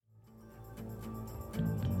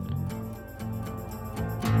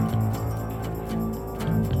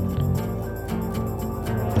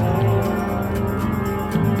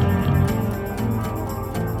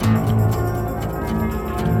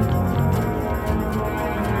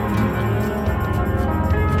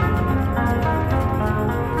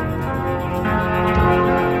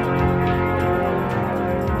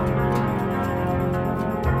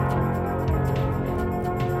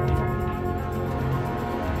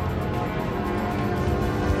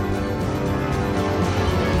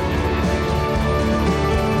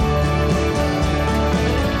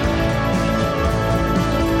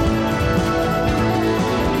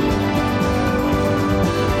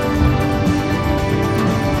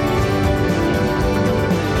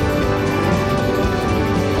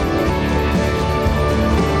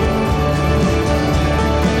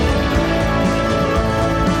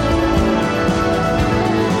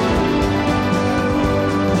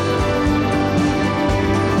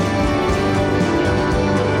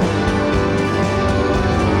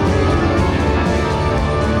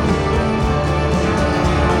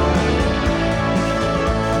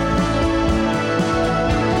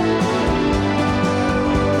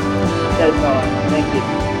That is all. Thank you.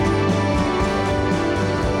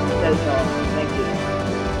 That is all. Thank you.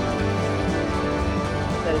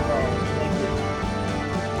 That is all. Thank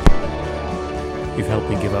you. You've helped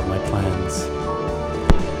me give up my plans.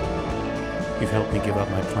 You've helped me give up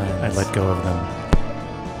my plans. I let go of them.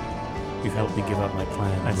 You've helped me give up my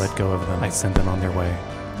plans. I let go of them. I sent them on their way.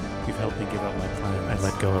 You've helped me give up my plans. I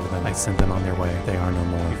let go of them. I sent them on their way. They are no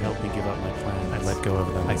more. You've helped me give up my plans. I let go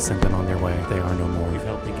of them. I sent them on their way. They are no more. You've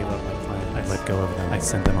helped me give up my plans. I let go of them. I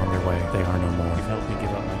sent them on their way. They are no more. You've helped me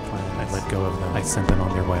give up my plans. I let go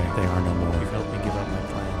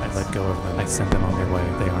of them. I sent them on their way.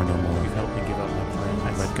 They are no more. You've helped me give up my plans.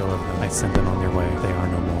 I let go of them. I sent them on their way. They are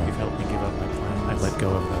no more. You've helped me give up my plans. I let go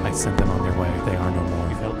of them. I sent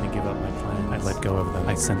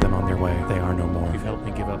them on their way. They are no more. You've helped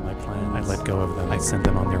me give up my plans. I let go of them. I sent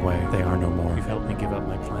them on their way. They are no more. You've helped me give up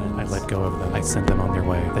my plans. I let go of them. I sent them on their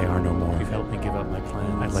way. They are no more. You've helped me give up my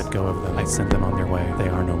plans. I let go of them. I sent them on their way.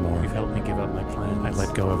 They are no more. You've helped me give up my plans. I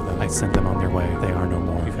let go of them. I sent them on their way. They are no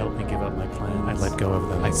more. You've helped me give up my plans. I let go of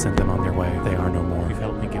them. I sent them on their way. They are no more. You've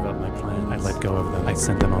helped me give up my plans. I let go of them. I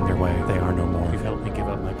sent them on their way. They are no more. You've helped me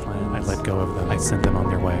give up my plans. I let go of them. I sent them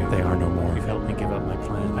on their way. They are no more. You've helped me give up my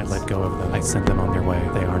plans. I let go of them. I sent them on their way.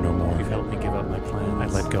 They are no more. You've helped me give up my plans.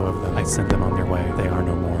 I let go of them. I sent them on their way. They are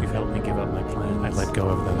no more. You've helped me give up my plans. I let go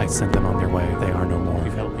of them. I sent them on their way. They are no more.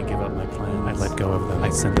 You've helped me give up my plans. I let go of them.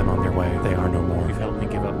 I sent them on their way. They are no more. You've helped me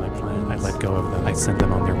give up my plans. I let go of them. I sent them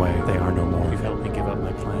on their way. They are no more. You've helped me give up my plans. I let go of them. I sent them on their way. They are no more. You've helped me give up my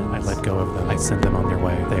plans. I let go of them. I sent them on their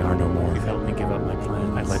way. They are no more. You've helped me give up my plans.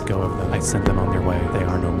 I let go of them. I sent them on their way. They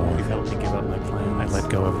are no more. You've helped me give up my plans. I let go of them. I sent them on their way. They are no more. You've helped me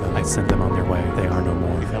give up my plans. I let go of them. I sent them on their way. They are no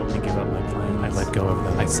more. You've helped me give up my plans. I let go of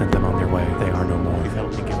them. I sent them on their way. They are no more. You've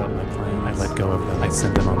helped me give up my plans. I let go of them. I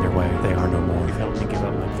sent them on their way. They are no more. You've helped me give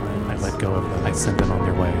up my plans. I let go of them. I sent them on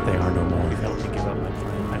their way. They are no more. You've helped me give up my plans.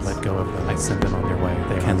 I let go of them. I sent them on their way.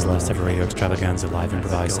 Ken's Last Ever Radio Extravaganza Live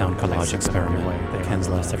Improvised Sound Collage Experiment. Ken's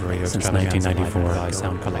Last Ever Radio Since 1994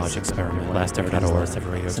 Sound Collage Experiment. LastEver.org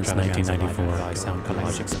since 1994 Sound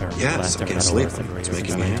Collage Experiment. Yes, I can't sleep. It's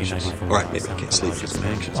making me anxious. All right, maybe I can't sleep because I'm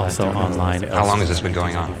anxious. Also online. How long has this been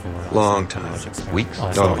going on? Long time. Weeks?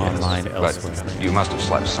 Also online elsewhere. But you must have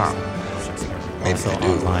slept some. Maybe I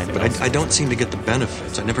do, but I don't seem to get the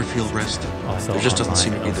benefits. I never feel rested. There just doesn't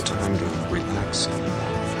seem to be the time to relax.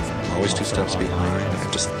 I'm always 2 steps behind.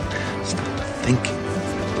 I just stop thinking.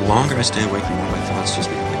 The longer I stay awake, the more my thoughts just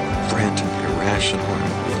become frantic, irrational,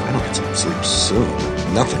 and if I don't get some sleep soon,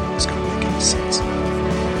 nothing is going to make any sense.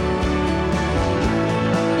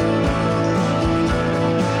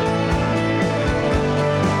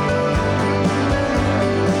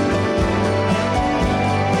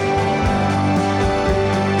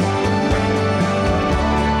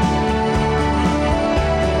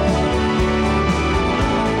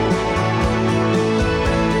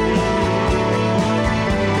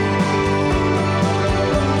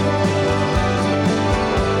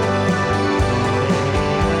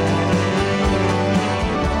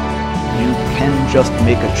 Just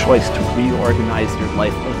make a choice to reorganize your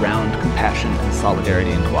life around compassion and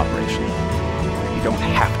solidarity and cooperation. You don't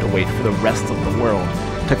have to wait for the rest of the world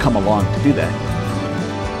to come along to do that.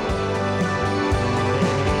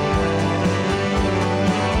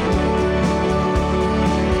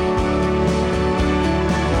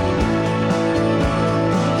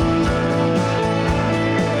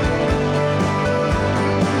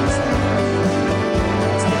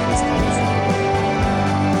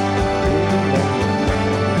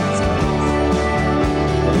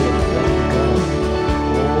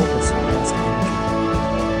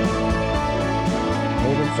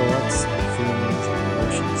 thoughts, feelings, and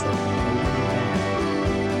emotions that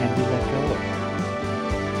can be let go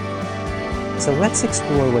of. So let's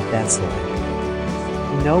explore what that's like.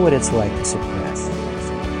 We know what it's like to suppress.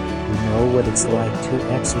 We know what it's like to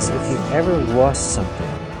exercise. If you've ever lost something,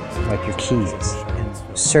 like your keys, and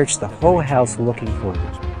searched the whole house looking for it,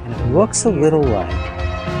 and it looks a little like,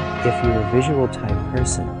 if you're a visual type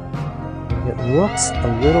person, it looks a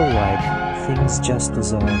little like things just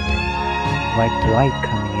dissolving, like light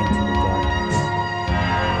coming into the darkness,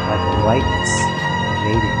 like a lightness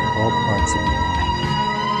invading all parts of your life.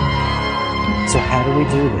 So how do we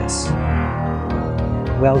do this?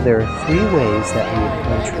 Well, there are three ways that we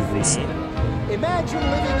approach releasing.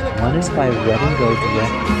 One is by letting go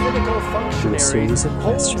directly through a series of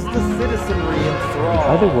questions. The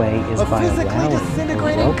other way is by allowing or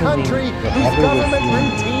welcoming whatever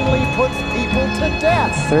we're feeling.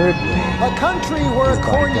 The third way a country where a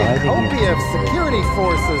cornucopia of security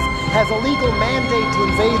forces has a legal mandate to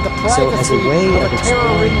invade the privacy of a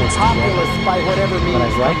terror-ridden populace by whatever means. What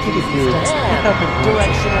I'd like you to do is pick up an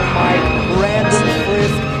directional mic, random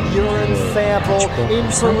frisk, urine level,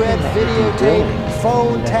 infrared videotape,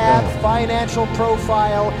 phone tap, financial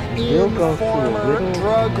profile, informer,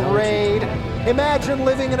 drug raid. Imagine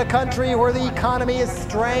living in a country where the economy is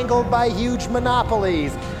strangled by huge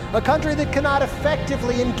monopolies, a country that cannot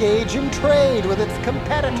effectively engage in trade with its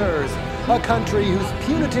competitors, a country whose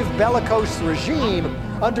punitive bellicose regime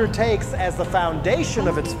undertakes as the foundation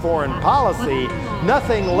of its foreign policy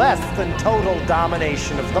nothing less than total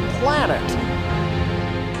domination of the planet.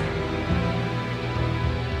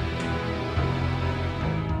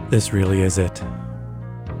 This really is it.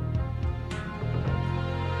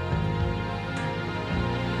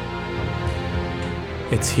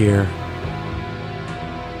 It's here.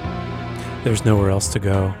 There's nowhere else to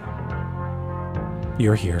go.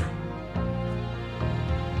 You're here.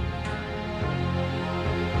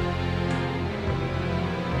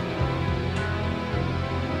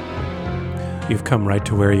 You've come right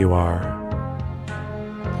to where you are.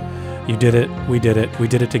 You did it, we did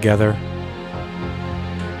it together.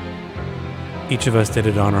 Each of us did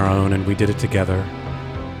it on our own, and we did it together.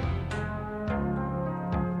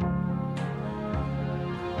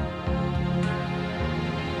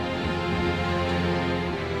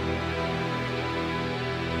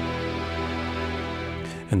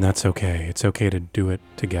 And that's okay. It's okay to do it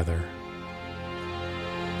together.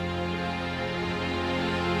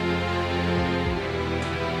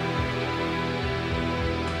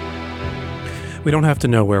 We don't have to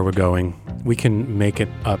know where we're going. We can make it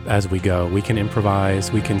up as we go. We can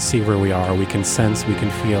improvise. We can see where we are. We can sense. We can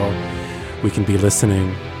feel. We can be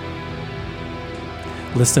listening.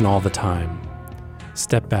 Listen all the time.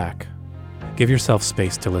 Step back. Give yourself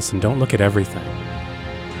space to listen. Don't look at everything.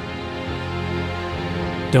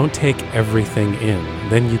 Don't take everything in.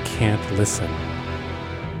 Then you can't listen.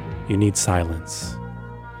 You need silence.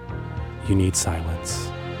 You need silence.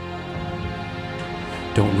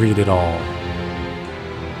 Don't read it all.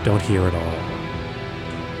 Don't hear it all.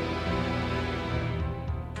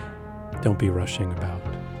 Don't be rushing about.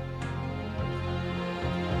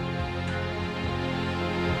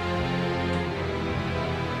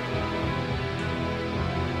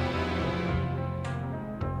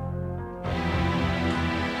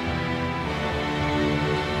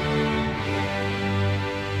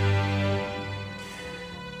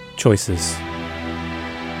 Choices.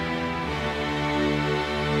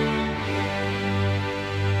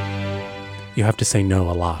 You have to say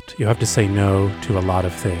no a lot. You have to say no to a lot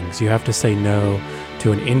of things. You have to say no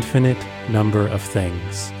to an infinite number of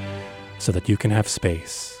things so that you can have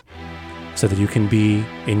space, so that you can be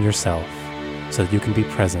in yourself, so that you can be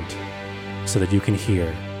present, so that you can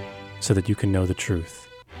hear, so that you can know the truth.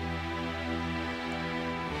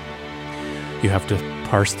 You have to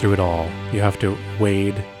parse through it all. You have to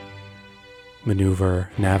wade, maneuver,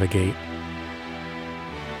 navigate.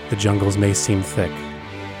 The jungles may seem thick,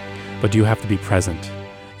 but you have to be present.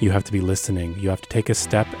 You have to be listening. You have to take a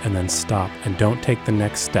step and then stop, and don't take the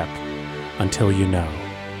next step until you know.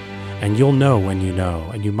 And you'll know when you know,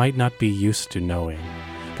 and you might not be used to knowing,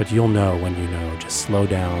 but you'll know when you know. Just slow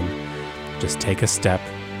down, just take a step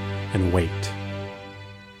and wait.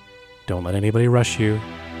 Don't let anybody rush you.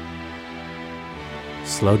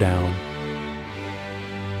 Slow down,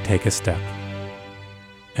 take a step,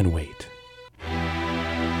 and wait.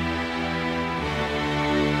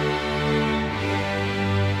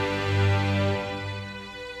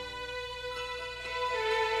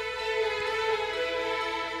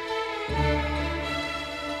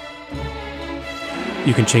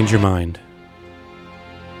 You can change your mind.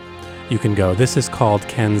 You can go, this is called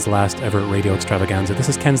Ken's Last Ever Radio Extravaganza. This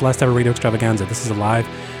is Ken's Last Ever Radio Extravaganza. This is a live,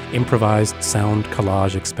 improvised sound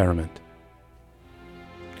collage experiment.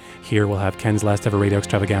 Here we'll have Ken's Last Ever Radio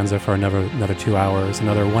Extravaganza for another 2 hours,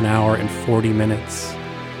 another 1 hour and 40 minutes.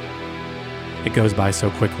 It goes by so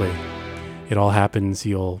quickly. It all happens.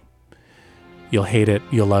 You'll hate it.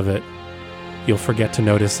 You'll love it. You'll forget to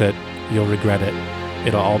notice it. You'll regret it.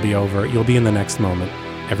 It'll all be over. You'll be in the next moment.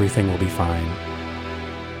 Everything will be fine.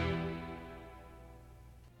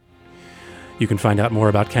 You can find out more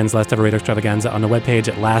about Ken's Last Ever Radio Extravaganza on the webpage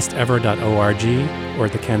at lastever.org or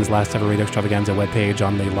at the Ken's Last Ever Radio Extravaganza webpage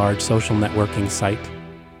on the large social networking site.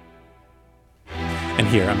 And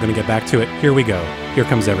here, I'm going to get back to it. Here we go. Here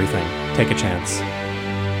comes everything. Take a chance.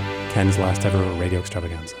 Ken's Last Ever Radio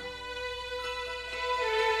Extravaganza.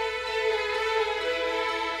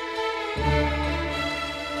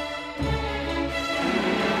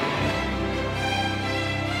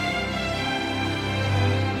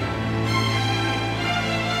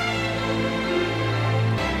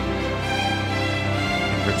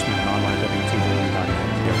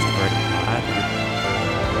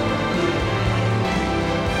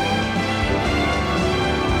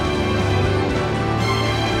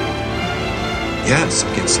 Yes,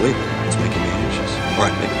 I can't sleep. It's making me anxious. All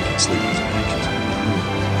right, maybe I can't sleep because I'm anxious.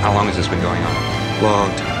 How long has this been going on?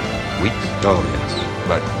 Long time. Weeks? Oh, yes.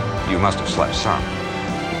 But you must have slept some.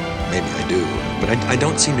 Maybe I do. But I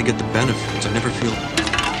don't seem to get the benefits. I never feel...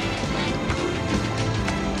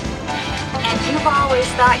 And you've always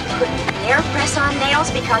thought you couldn't bear press-on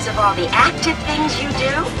nails because of all the active things you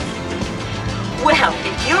do? Well,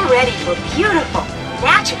 if you're ready for beautiful,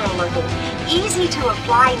 natural-looking,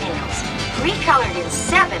 easy-to-apply nails, pre-colored in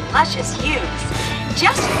 7 luscious hues,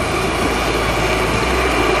 just...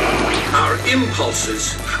 Our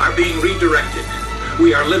impulses are being redirected.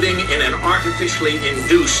 We are living in an artificially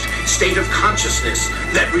induced state of consciousness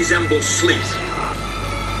that resembles sleep.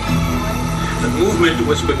 The movement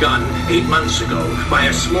was begun 8 months ago by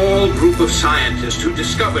a small group of scientists who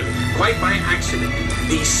discovered, quite by accident,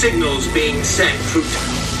 these signals being sent through...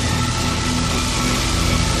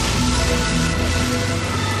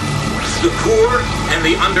 The poor and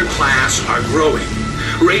the underclass are growing.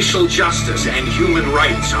 Racial justice and human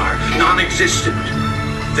rights are non-existent.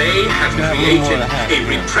 They have created a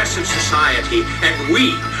repressive society, and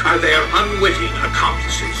we are their unwitting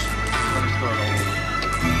accomplices.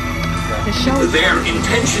 Their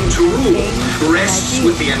intention to rule rests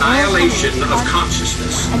with the annihilation of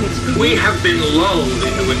consciousness. We have been lulled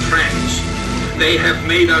into a trance. They have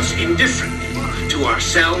made us indifferent to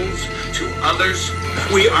ourselves, to others.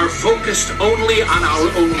 We are focused only on our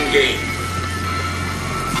own gain.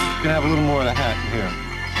 You can have a little more of the hat here.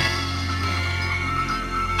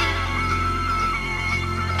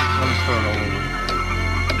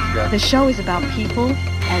 The show is about people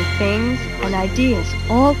and things and ideas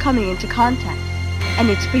all coming into contact. And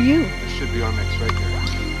it's for you. This should be our mix right here.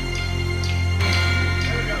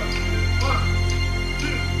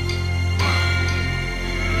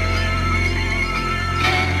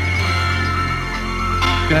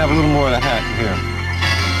 You can have a little more of the hat here.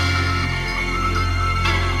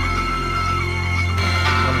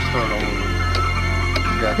 Let me start all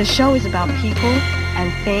over. The show is about people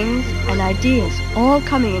and things and ideas all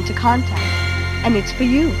coming into contact. And it's for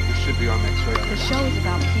you. This should be our mix right here. The show is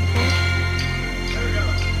about people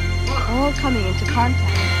all coming into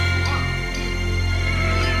contact.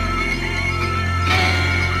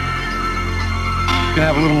 You can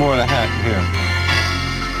have a little more of the hat here.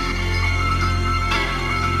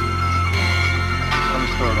 Let me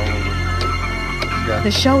start all over.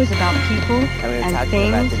 The show is about people and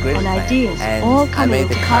things and ideas all coming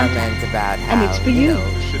into contact. About how, and it's for you.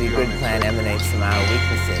 The grid plan emanates from our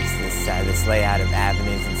weaknesses. This layout of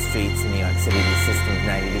avenues and streets in New York City, the system of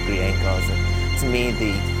 90-degree angles. And to me,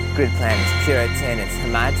 the grid plan is Puritan. It's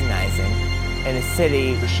homogenizing in a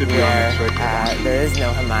city where there is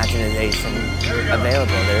no homogenization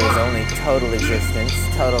available. There is only total existence,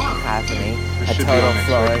 total cacophony, a total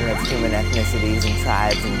flowing of human ethnicities and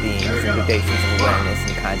tribes and beings and gradations of awareness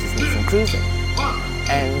and consciousness and cruising.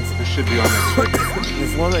 And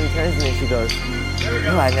this woman turns to me and she goes,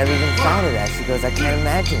 "Oh, I never even thought of that." She goes, "I can't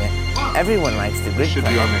imagine it. Everyone likes the grid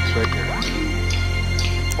plan."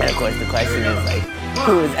 And of course the question is like,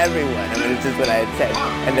 who is everyone? I mean, it's just what I had said.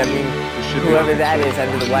 And I mean, whoever that is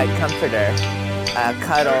under the white comforter,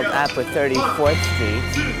 cuddled up with 34th Street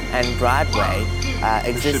and Broadway,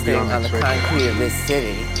 existing on the concrete of this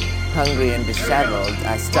city, hungry and disheveled,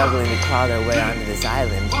 struggling to claw their way onto this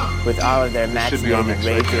island with all of their machinated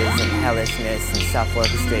rages and hellishness and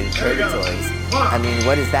self-orchestrated purgatories. I mean,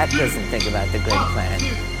 what does that person think about the grid plan?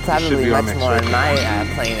 Probably much more on my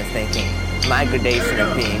plane of thinking, my gradation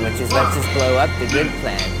of being, which is let's just blow up the grid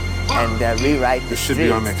plan and rewrite the streets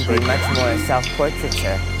to be much more a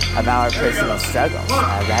self-portraiture of our personal struggles,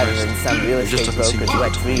 rather than some real estate broker's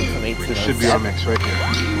wet dream from 1807. This should be our mix right here.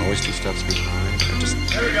 I'm always 2 steps behind. I just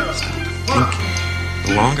stop thinking.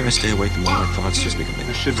 The longer I stay awake, the more my thoughts just become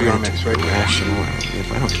irrational.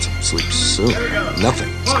 If I don't get some sleep soon, nothing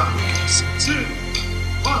is going to make any sense.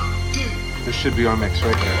 This should be our mix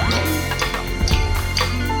right here.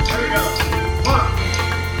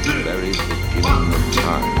 Very beginning of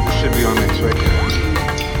time. This should be our mix right here.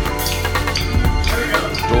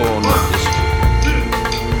 Dawn of history.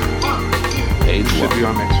 Page this should be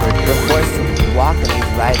our mix right here. We're forced to walk in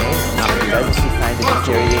these right angles. Doesn't she find it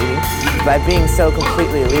infuriating? By being so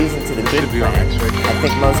completely allegiant to the grid plan, I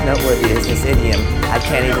think most noteworthy is this idiom, I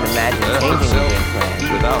can't even imagine changing the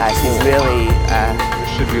grid plan. She's really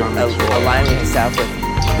aligning herself with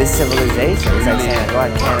this civilization. It's like saying, oh, I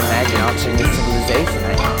can't imagine altering this civilization.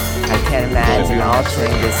 I can't imagine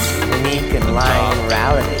altering this unique and lying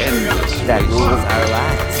morality that rules our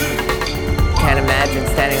lives. Can't imagine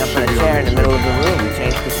standing up on a chair in the middle of the room to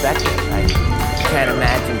change perspective. I can't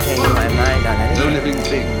imagine changing my mind on anything. No living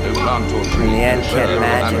thing, no plant or tree. In the end, can't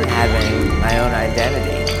imagine having my own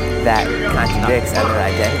identity that contradicts other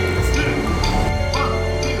identities.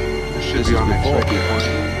 This is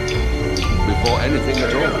before anything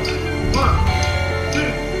at all.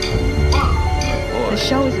 The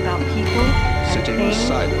show is about people and things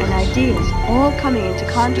and ideas all coming into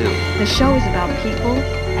contact. The show is about people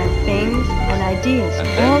and things and ideas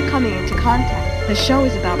all coming into contact. The show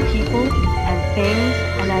is about people and things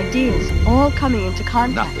and ideas all coming into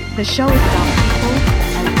contact. The show is about people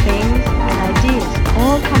and things and ideas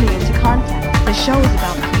all coming into contact. The show is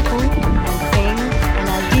about people and things and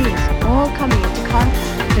ideas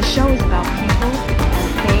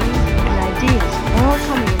all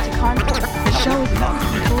coming into contact. The show is about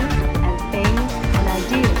people and things and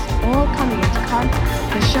ideas all coming into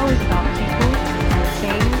contact. The show is about people and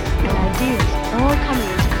things and ideas all coming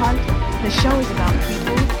into contact. The show is about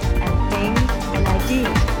people and things and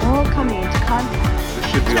ideas all coming into contact.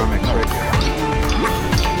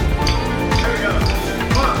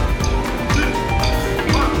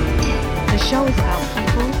 The show is about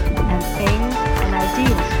people and things and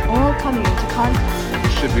ideas all coming into contact.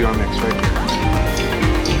 This should be our mix right here.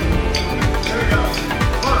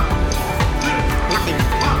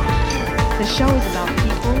 The show is about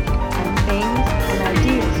people and things and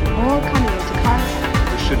ideas all coming into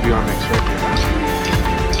contact. This should be our mix right here.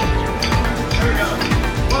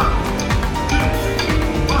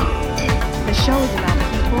 The show is about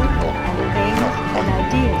people and things and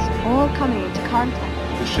ideas all coming into contact.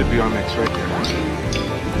 This should be our mix right here. The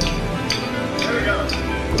show is about people and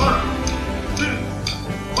things and ideas all coming into contact. This should be our mix right here.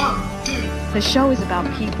 The show is about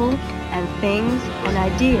people and things and ideas all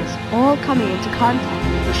coming into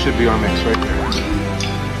contact. This should be our mix right here.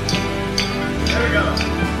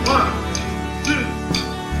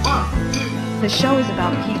 The show is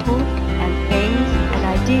about people and things and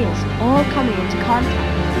ideas all coming into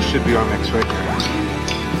contact. This should be our mix right here.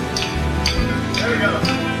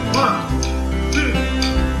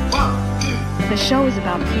 The show is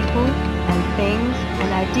about people and things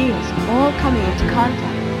and ideas all coming into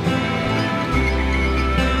contact.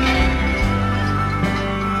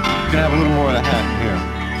 You can have a little more of the hat here.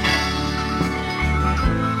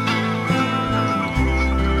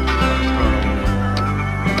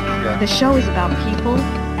 The show is about people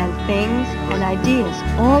and things and ideas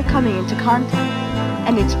all coming into contact.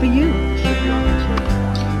 And it's for you. You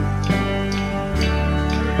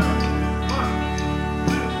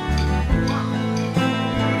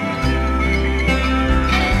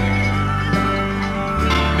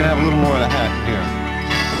can have a little more of the hat here.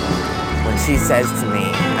 When she says to me,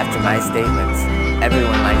 after my statements,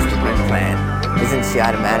 everyone likes the grid plan, isn't she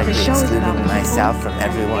automatically excluding myself from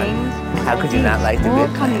everyone? How could you not like the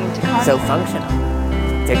grid plan? So functional.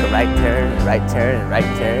 Take a right turn, a right turn, a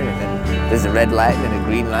right turn, and then there's a red light and a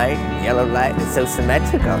green light and a yellow light. It's so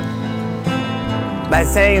symmetrical. By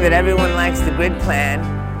saying that everyone likes the grid plan,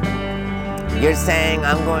 you're saying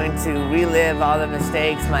I'm going to relive all the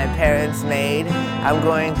mistakes my parents made. I'm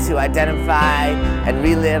going to identify and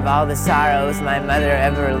relive all the sorrows my mother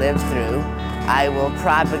ever lived through. I will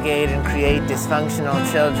propagate and create dysfunctional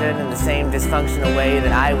children in the same dysfunctional way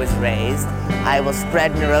that I was raised. I will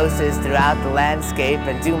spread neurosis throughout the landscape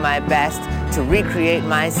and do my best to recreate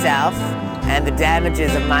myself and the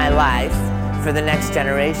damages of my life for the next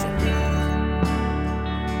generation.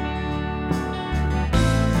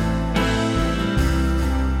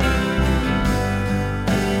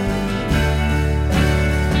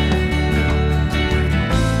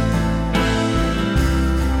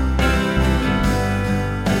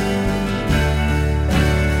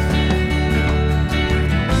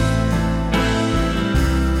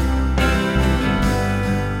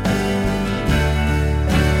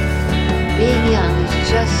 Being young is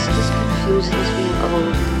just as confusing as being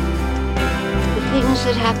old. The things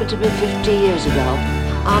that happened to me 50 years ago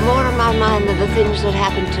are more on my mind than the things that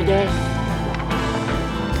happen today.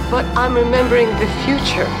 But I'm remembering the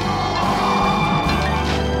future.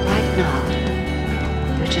 Right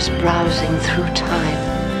now, you're just browsing through time.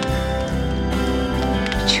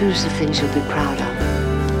 Choose the things you'll be proud of.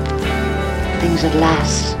 Things that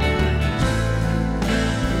last.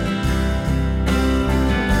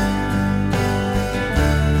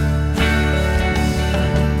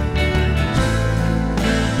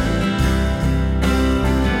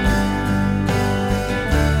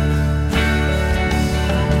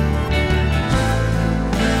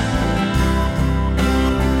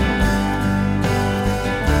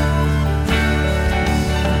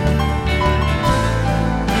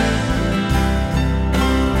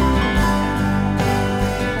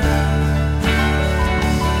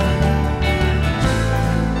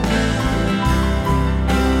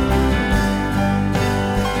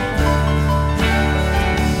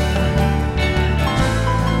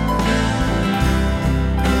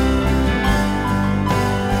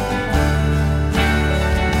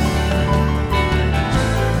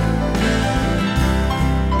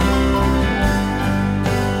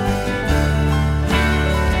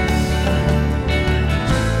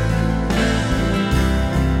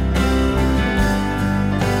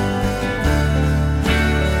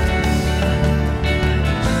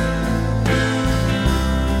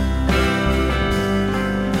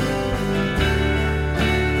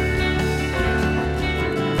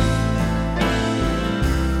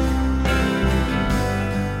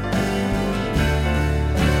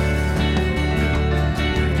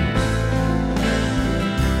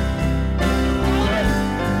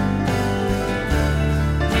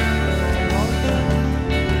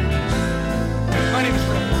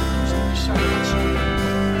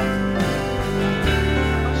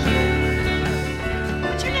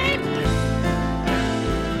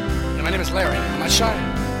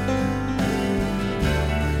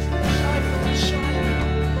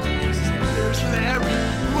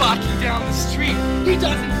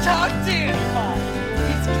 doesn't talk to anybody.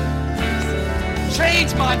 He's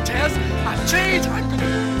changed, Montez. I've changed. I'm gonna be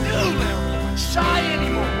new now. I'm not shy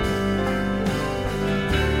anymore.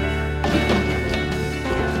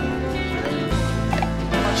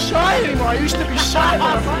 I'm not shy anymore. I used to be shy,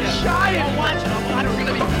 but I'm not shy anymore. I'm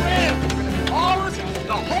gonna be grand. We're gonna be all of us.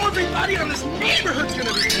 The whole everybody in this neighborhood's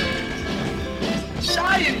gonna be grand. I'm not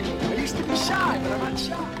shy anymore. I used to be shy, but I'm not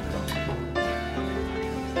shy.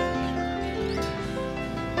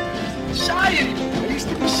 Shy anymore. I used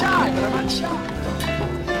to be shy, but I'm not shy.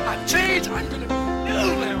 I've changed. I'm gonna be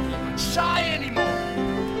new now. I'm not shy anymore.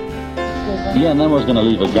 Yeah, and then I was going to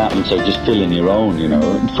leave a gap and say, just fill in your own, you know,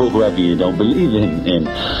 for whoever you don't believe in.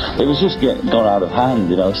 It was just got out of hand,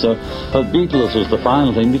 you know. So, but Beatles was the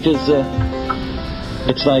final thing because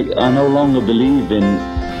it's like I no longer believe in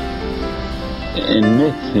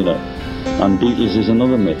myth, you know, and Beatles is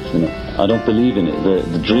another myth, you know. I don't believe in it.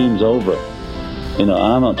 The dream's over. You know,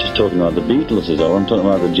 I'm not just talking about the Beatles is over, I'm talking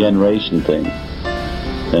about the generation thing.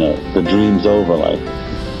 You know, the dream's over, like,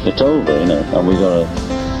 it's over, you know, and we gotta,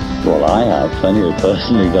 well, I have, anyway,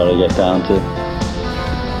 personally gotta get down to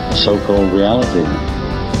so-called reality.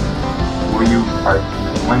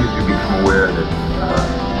 When did you become aware that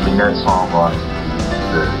Lynette song was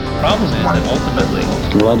the problem is that ultimately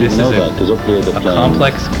well, this is a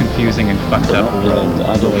complex, confusing, and fucked up world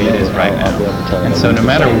the way it is right now. And so no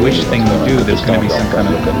matter which thing you do, there's going to be some kind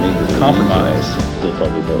of compromise.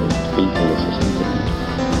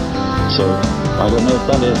 So I don't know if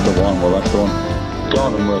that is the one. Well, that's the one.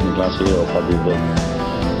 God and Working Class Hero probably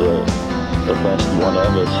the best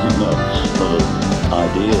whatever, you know, sort of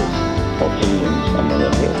ideas or feelings and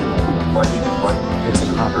whatever. It's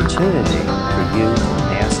an opportunity for you to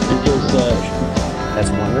master emotion.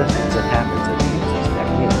 That's one of the things that happens if you use this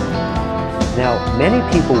technique. Now, many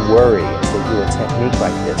people worry as they do a technique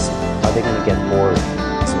like this, are they going to get bored?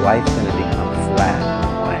 Is life going to become flat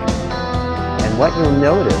and blank? And what you'll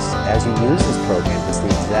notice as you use this program is the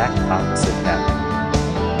exact opposite happening.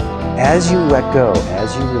 As you let go,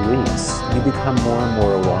 as you release, you become more and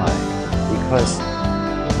more alive because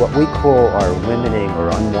what we call our limiting or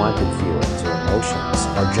unwanted feelings or emotions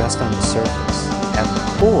are just on the surface. At the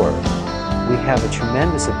core, we have a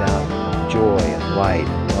tremendous amount of joy and light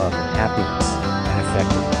and love and happiness and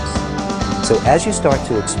effectiveness. So as you start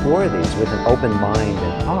to explore these with an open mind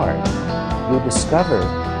and heart, you'll discover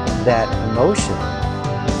that emotion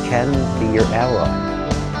can be your ally,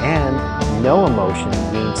 and no emotion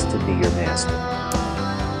needs to be your master.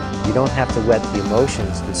 You don't have to let the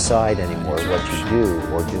emotions decide anymore what you do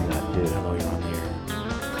or do not do.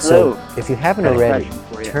 So, if you haven't already,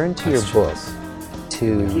 turn to your book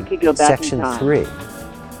to section 3.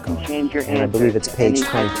 And I believe it's page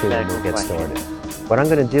 22 and we'll get started. What I'm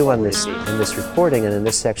going to do on this, in this recording and in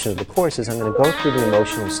this section of the course is I'm going to go through the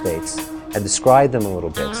emotional states and describe them a little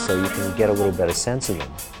bit so you can get a little better sense of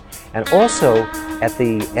them. And also, at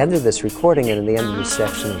the end of this recording and at the end of this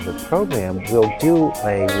section of the program, we'll do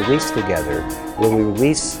a release together where we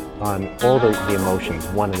release on all the emotions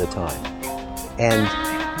one at a time. And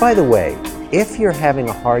by the way, if you're having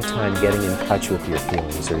a hard time getting in touch with your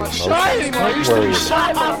feelings or your emotions, don't worry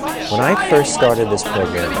about it. When I first started this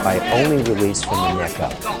program, I only released from the neck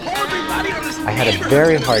up. I had a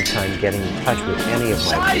very hard time getting in touch with any of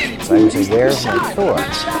my emotions. I was aware of my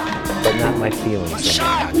thoughts, but not my feelings.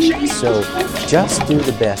 So just do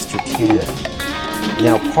the best you can.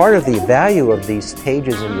 Now, part of the value of these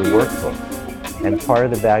pages in your workbook and part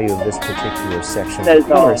of the value of this particular section of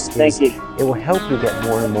the course is it will help you get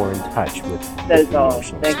more and more in touch with the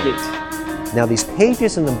emotional states. Now, these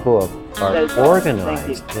pages in the book are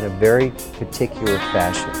organized in a very particular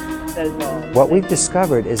fashion. What we've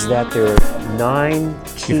discovered is that there are 9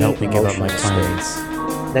 key emotional states.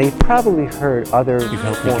 Now, you've probably heard other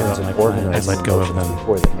forms of organizing emotions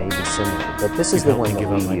before that may be similar, but this is the one that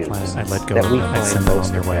we use, that we find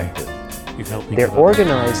most effective. They're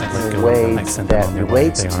organized in a way that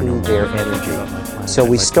relates to their energy. So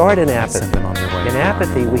we start in apathy. In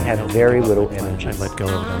apathy, we have very little energy. We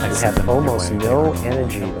have almost no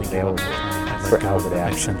energy available for outward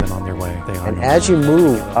action. And as you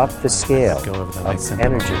move up the scale of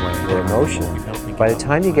energy or emotion, by the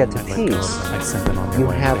time you get to peace, you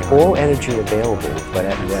have all energy available but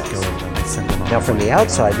at rest. Now from the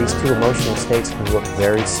outside, these two emotional states can look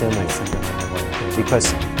very similar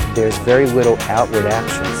because there's very little outward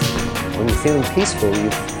action. When you're feeling peaceful,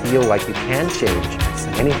 you feel like you can change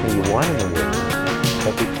anything you want in the world,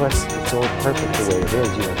 but because it's all perfect the way it is,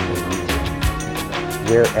 you don't really use it.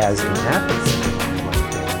 Whereas in apathy,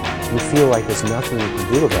 you feel like there's nothing you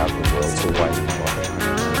can do about the world, so why do you bother?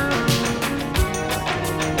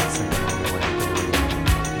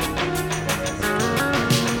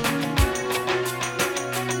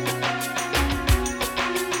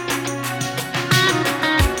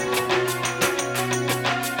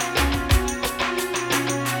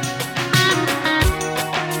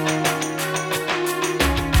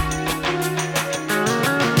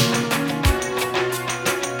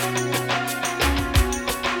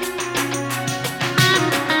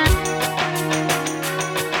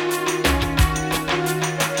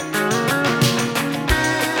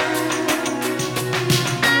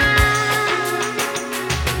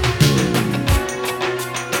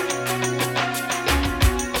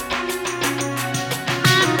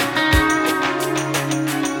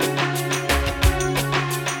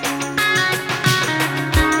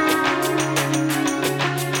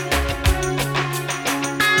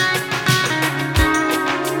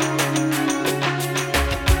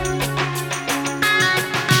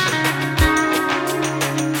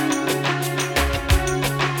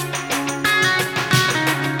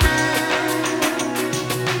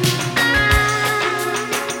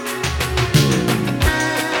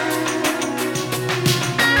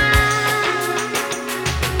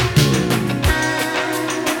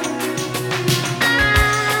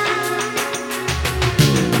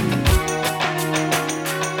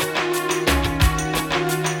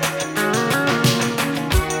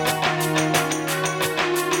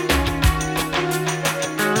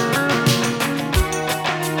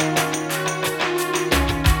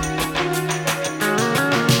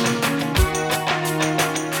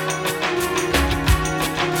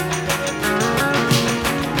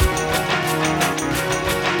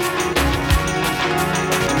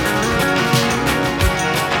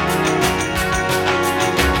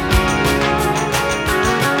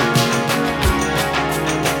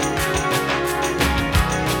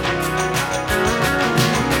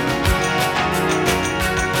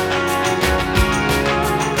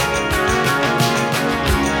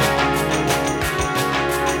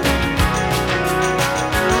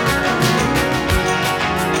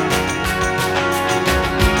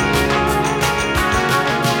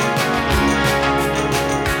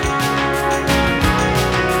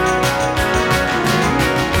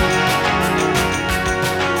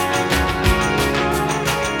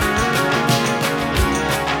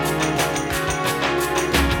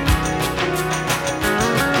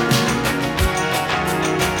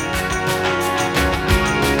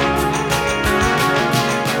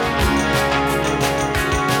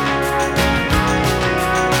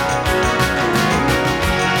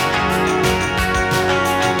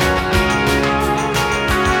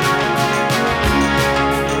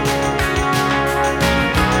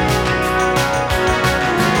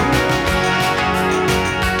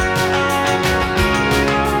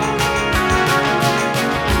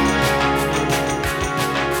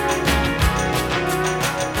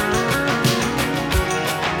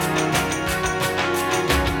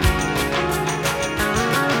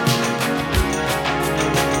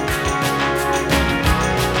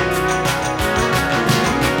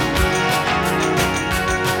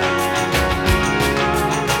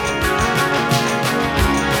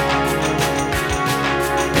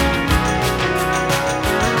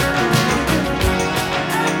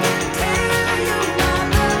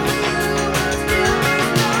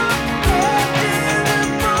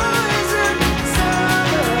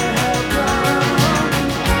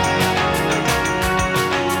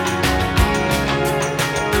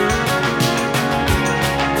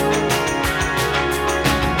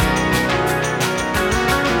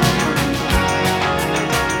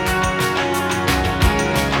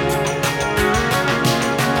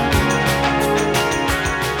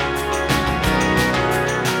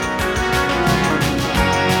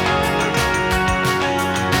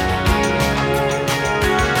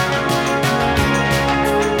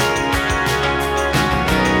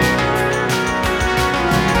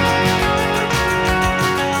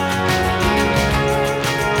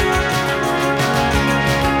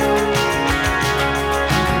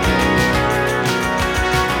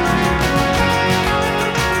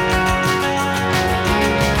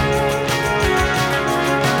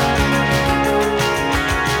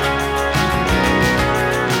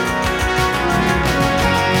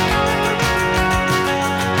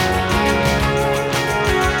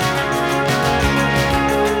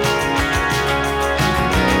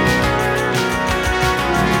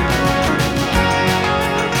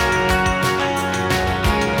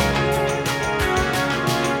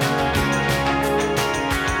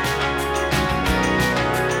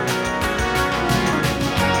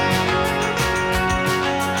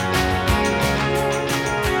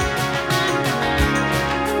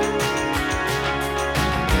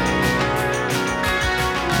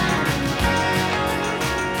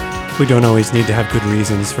 We don't always need to have good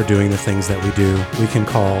reasons for doing the things that we do. We can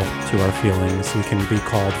call to our feelings. We can be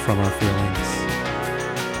called from our feelings.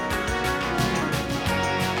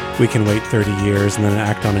 We can wait 30 years and then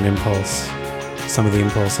act on an impulse. Some of the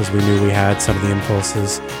impulses we knew we had, some of the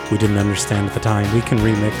impulses we didn't understand at the time. We can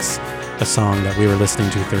remix a song that we were listening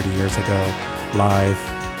to 30 years ago, live,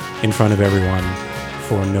 in front of everyone,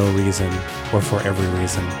 for no reason or for every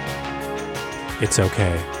reason. It's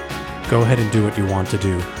okay. Go ahead and do what you want to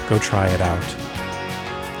do. Go try it out.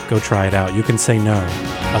 Go try it out. You can say no.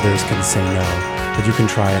 Others can say no. But you can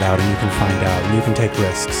try it out and you can find out and you can take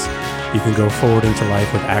risks. You can go forward into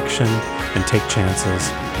life with action and take chances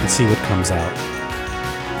and see what comes out.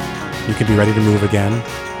 You could be ready to move again.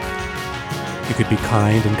 You could be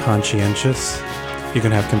kind and conscientious. You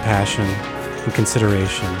can have compassion and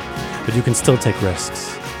consideration, but you can still take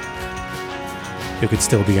risks. You could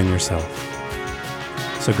still be in yourself.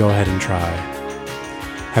 So go ahead and try.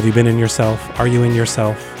 Have you been in yourself? Are you in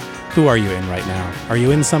yourself? Who are you in right now? Are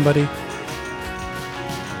you in somebody?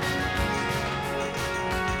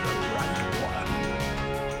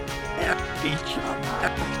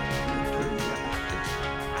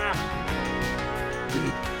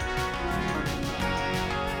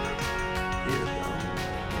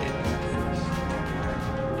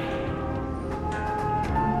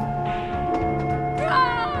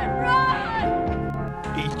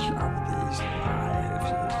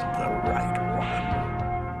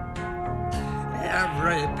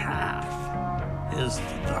 Every path is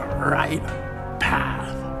the right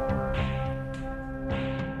path.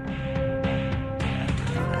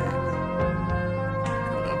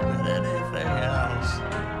 Could have been anything else.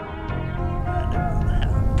 And it would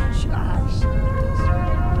have just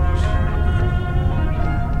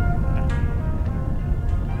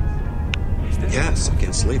Yes, I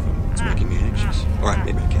can't sleep. It's making me anxious. Or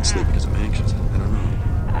maybe I can't sleep because I'm anxious. I don't know.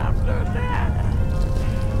 after that.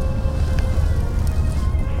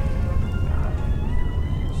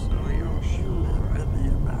 So you're sure in the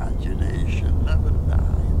imagination of a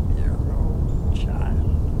 9-year-old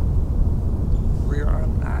child. We are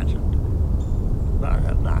imagined by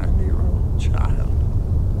a 9-year-old child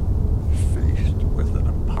faced with an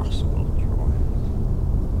impossible choice.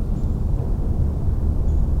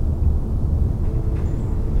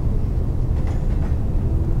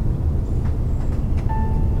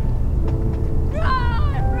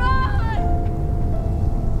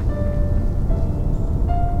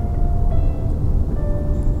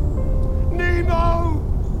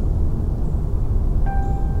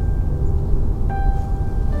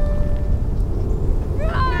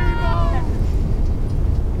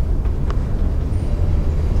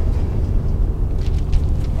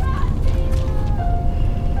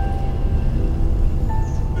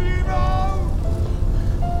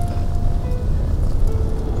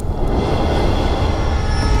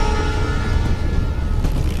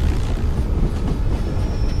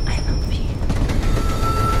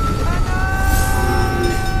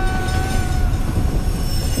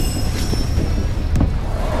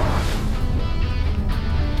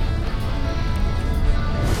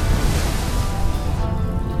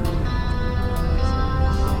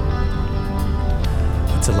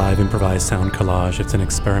 It's a live improvised sound collage. It's an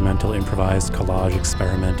experimental improvised collage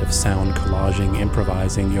experiment of sound collaging,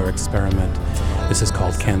 improvising your experiment. This is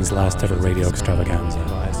called Ken's last ever radio extravaganza.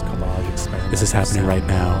 This is happening right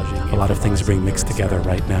now. A lot of things are being mixed together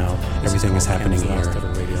right now. Everything is happening here.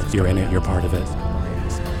 You're in it, you're part of it.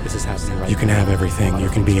 This is happening right now. You can have everything, you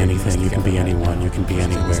can be anything, you can be anyone, you can be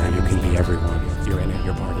anywhere, you can be everyone. You're in it,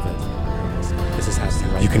 you're part of it. This is happening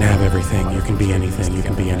right now. You can have everything, you can be anything, you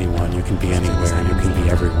can be anyone, you can be anywhere, you can be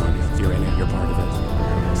everyone. You're in it, you're part of it.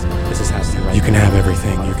 This is happening right now. You can have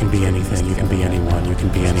everything, you can be anything, you can be anyone, you can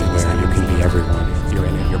be anywhere, you can be everyone. You're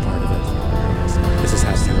in it, you're part of it. This is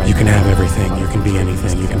happening right now. You can have everything, you can be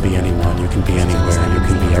anything, you can be anyone, you can be anywhere, you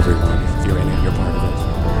can be everyone. You're in it, you're part of it.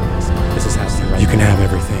 This is happening right now. You can have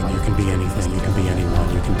everything, you can be anything, you can be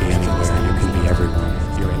anyone, you can be anywhere, you can be everyone.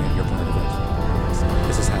 You're in it, you're part of it.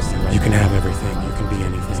 This is happening right now. You can have everything, you can be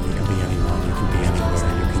anything, you can be anyone, you can be anywhere,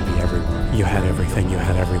 you can be everyone. You had everything, you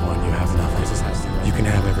had everyone, you have nothing. This is happening right now. You can have everything, you can be anything, you can be anyone, you can be anywhere, you can be everyone. You had everything, you had everyone, you have nothing. This is happening right now. You can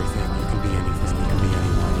have everything, you can be anything, you can be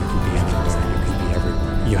anyone, you can be anywhere, you can be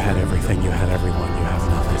everyone. You had everything, you had everyone, you have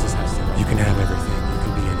nothing. This is happening right now. You can have everything, you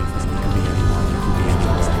can be anything, you can be anyone, you can be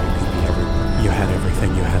anywhere, you can be everyone. You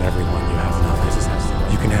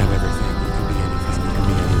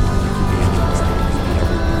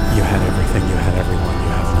had everything, you had everyone, you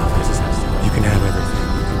have nothing. This is happening right now. You can have everything,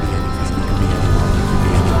 you can be anything, you can be anyone, you can be anywhere, you can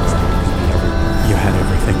be everyone. You had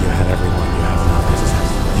everything, you had everyone, you have nothing. This is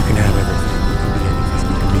happening right now. You can have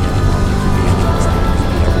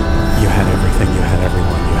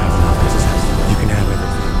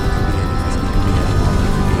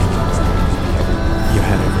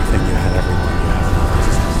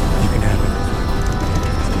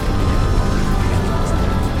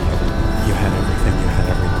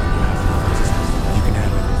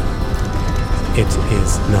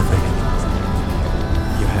nothing.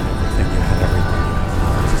 You had everything, you had everything.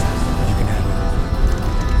 You can have it.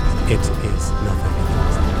 It is nothing.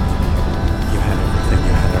 You had everything,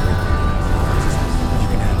 you had everything. You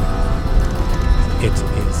can have it. It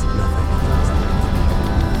is nothing.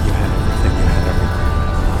 You had everything, you had everything.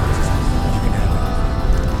 You can have it.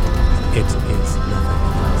 It is nothing.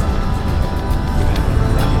 You had everything, you had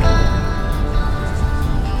everything.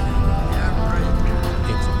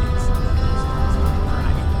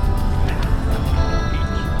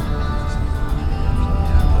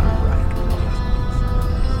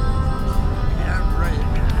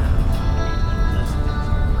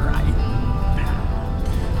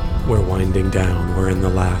 We're winding down. We're in the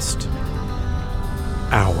last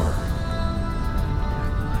hour.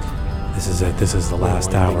 This is it. This is the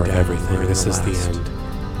last hour of everything. This is the end.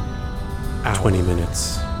 20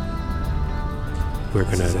 minutes. We're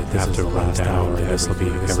going to have to run down. This will be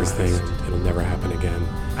everything. It'll never happen again.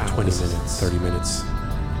 20 minutes, 30 minutes.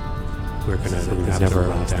 We're going to never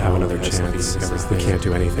have another chance. We can't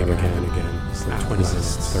do anything again. 20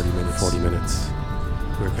 minutes, 30 minutes, 40 minutes.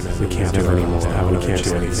 We can't do any more. We can't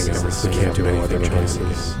do anything else. We can't do anything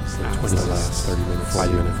chances. 20 minutes, 30 minutes,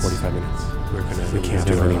 5 minutes, 45 minutes. We can't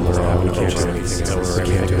do any more. We can't do anything else. We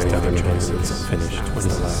can't do anything chances. Finished. 20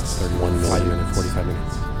 minutes, 31 minutes, 5 minutes, 45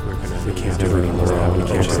 minutes. We can't do any more. We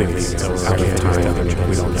can't do anything else. We can't do anything chances.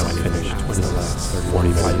 We don't know. Finished. 20 minutes,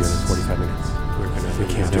 45 minutes, 45 minutes. We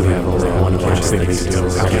can't do any more. We can't do anything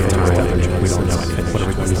else. We can't do anything chances. We don't know. What are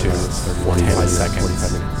we going to do? 1 second,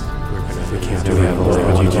 45 minutes. We can't do that.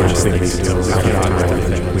 But you can't think these skills. I can't do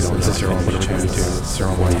everything. We don't just zero what chance to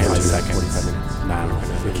zero 1 second. 45 minutes. Now.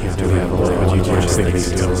 We can't do that. But you can't think these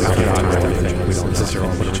skills. I can't do everything. We don't just zero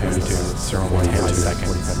what chance to zero 1 second.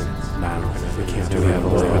 45 minutes. Now. We can't do that.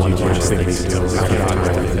 But you can't think these skills. I can't do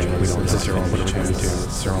everything. We don't just zero what chance to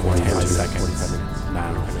zero 1 second. 45 minutes.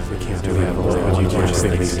 Now. We can't do that. But you can't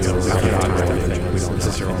think these skills. I can't do everything. We don't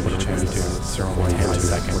just zero what chance to zero 1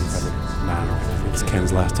 second. 45 minutes. Now. It's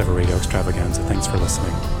Ken's last ever radio extravaganza. Thanks for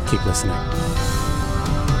listening. Keep listening.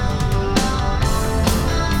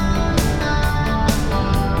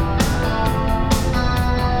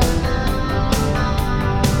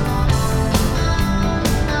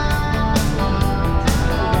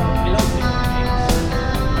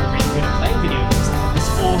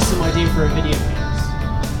 Awesome idea for a video game.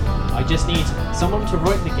 I just need someone to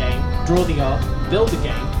write the game, draw the art, build the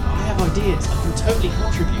game. I have ideas. I can totally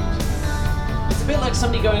contribute. It's a bit like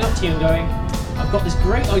somebody going up to you and going, I've got this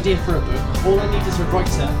great idea for a book, all I need is a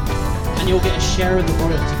writer, and you'll get a share of the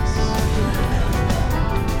royalties.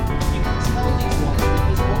 You can tell these ones,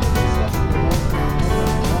 there's one discussion of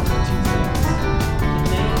one or two things. The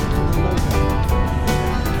name and the logo.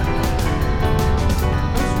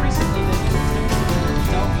 Most recently, there's been attempts to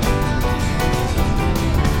develop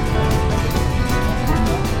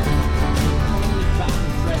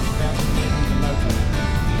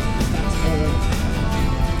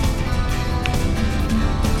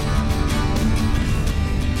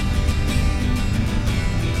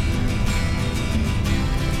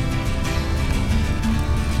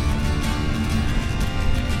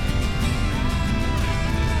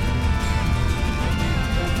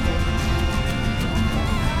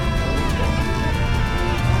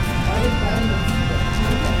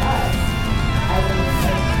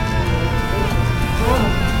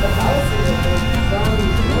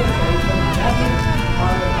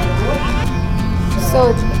So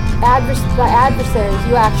it's the adversaries,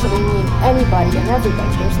 you actually mean anybody and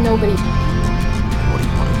everybody. There's nobody. What do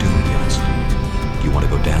you want to do? He asked. Do you want to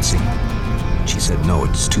go dancing? She said, no,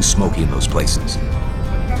 it's too smoky in those places.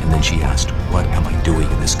 And then she asked, what am I doing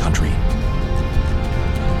in this country?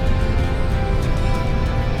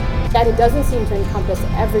 That it doesn't seem to encompass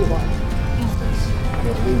everyone.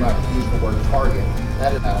 We might use the word target.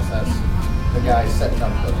 That is that's the guy setting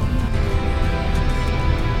up the...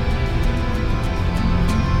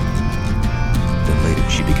 Then later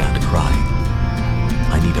she began to cry.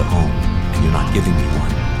 I need a home, and you're not giving me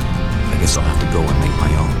one. I guess I'll have to go and make my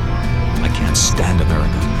own. I can't stand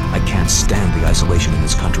America. I can't stand the isolation in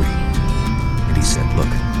this country. And he said, look,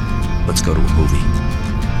 let's go to a movie.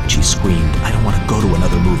 And she screamed, I don't want to go to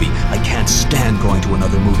another movie. I can't stand going to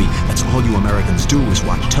another movie. That's all you Americans do is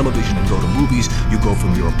watch television and go to movies. You go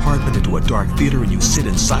from your apartment into a dark theater and you sit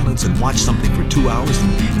in silence and watch something for 2 hours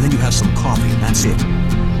and then you have some coffee and that's it.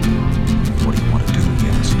 What do you want to do? He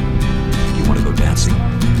asked. Do you want to go dancing?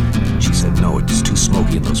 She said, no, it's too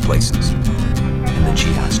smoky in those places. And then she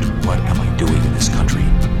asked, what am I doing in this country?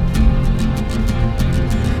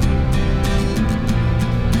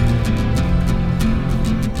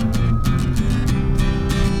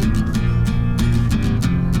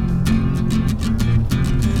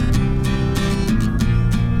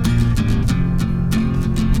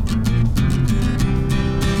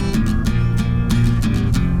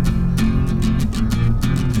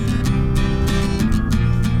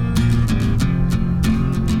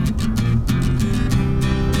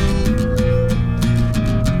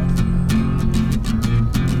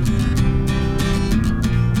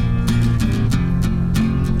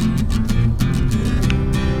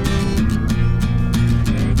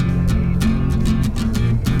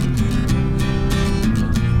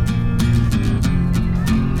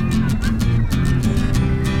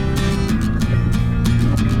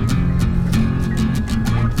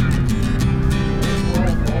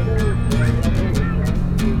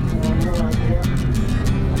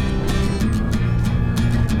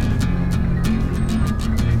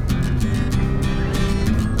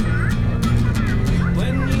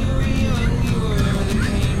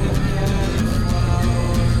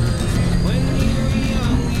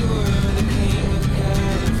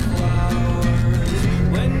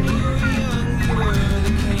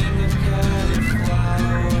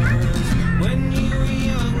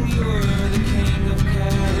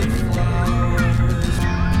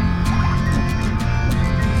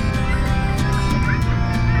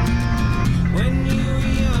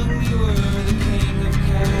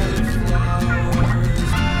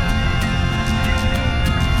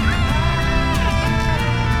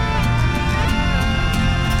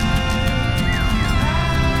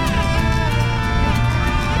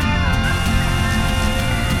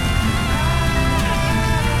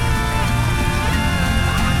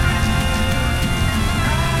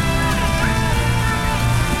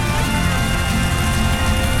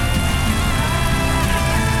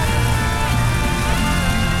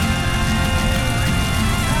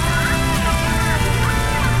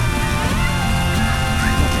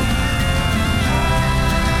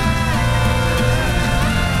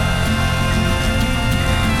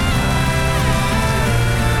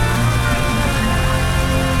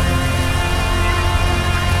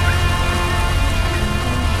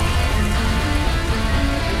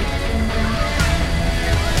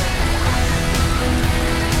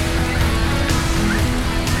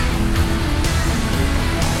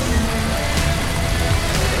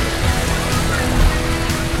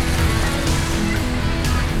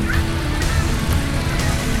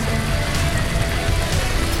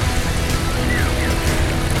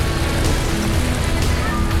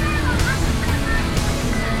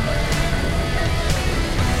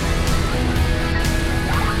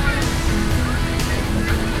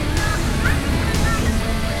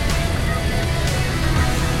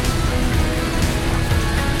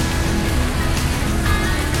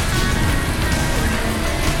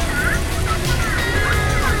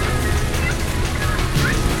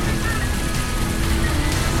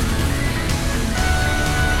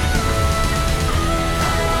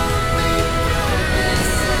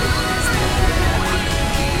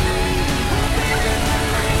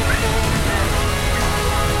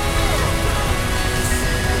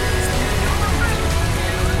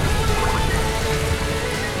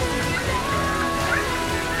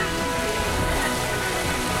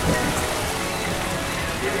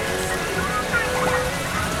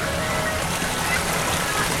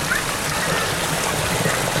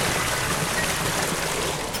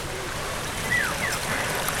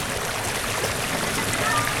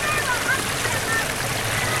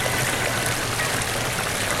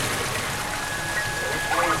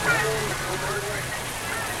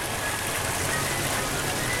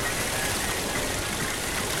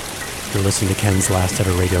 You're listening to Ken's Last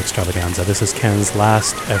Ever Radio Extravaganza. This is Ken's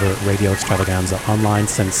last ever radio extravaganza, online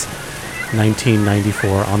since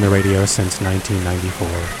 1994, on the radio since 1994.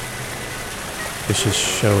 This is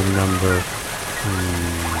show number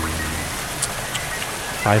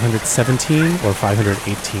 517 or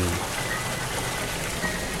 518.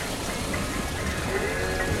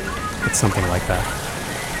 It's something like that.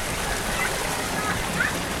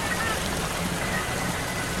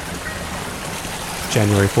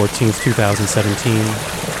 January 14th, 2017.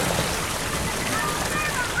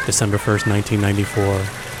 December 1st, 1994.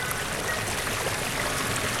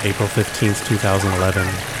 April 15th, 2011.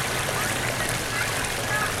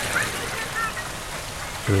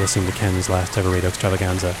 You're listening to Ken's Last Ever Radio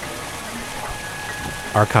Extravaganza.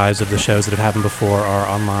 Archives of the shows that have happened before are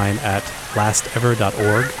online at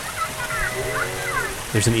lastever.org.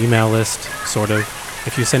 There's an email list, sort of.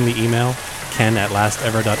 If you send me email,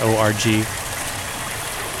 ken@lastever.org,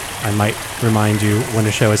 I might remind you when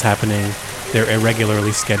a show is happening. They're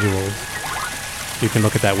irregularly scheduled. You can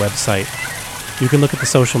look at that website. You can look at the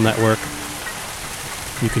social network.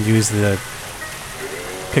 You can use the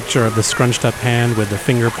picture of the scrunched up hand with the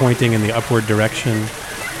finger pointing in the upward direction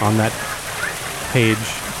on that page.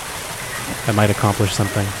 That might accomplish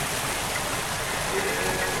something.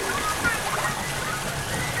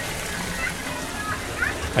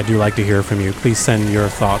 I do like to hear from you. Please send your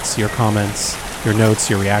thoughts, your comments, your notes,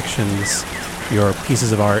 your reactions, your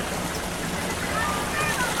pieces of art,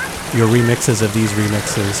 your remixes of these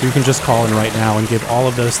remixes. You can just call in right now and give all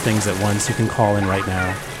of those things at once. You can call in right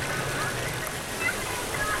now.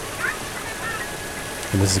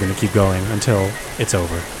 And this is going to keep going until it's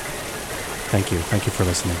over. Thank you. Thank you for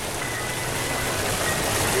listening.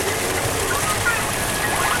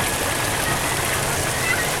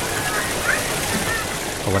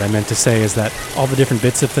 What I meant to say is that all the different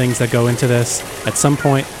bits of things that go into this, at some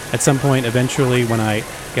point, eventually, when I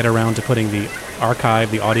get around to putting the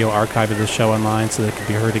archive, the audio archive of this show online so that it can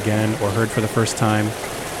be heard again or heard for the first time,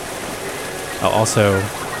 I'll also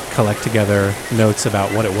collect together notes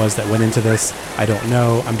about what it was that went into this. I don't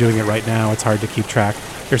know. I'm doing it right now. It's hard to keep track.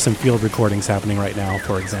 There's some field recordings happening right now,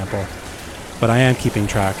 for example. But I am keeping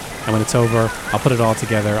track. And when it's over, I'll put it all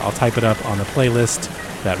together. I'll type it up on the playlist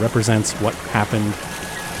that represents what happened.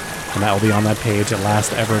 And that will be on that page at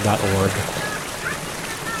lastever.org.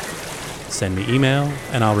 Send me email,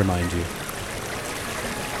 and I'll remind you.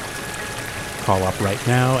 Call up right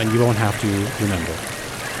now, and you won't have to remember.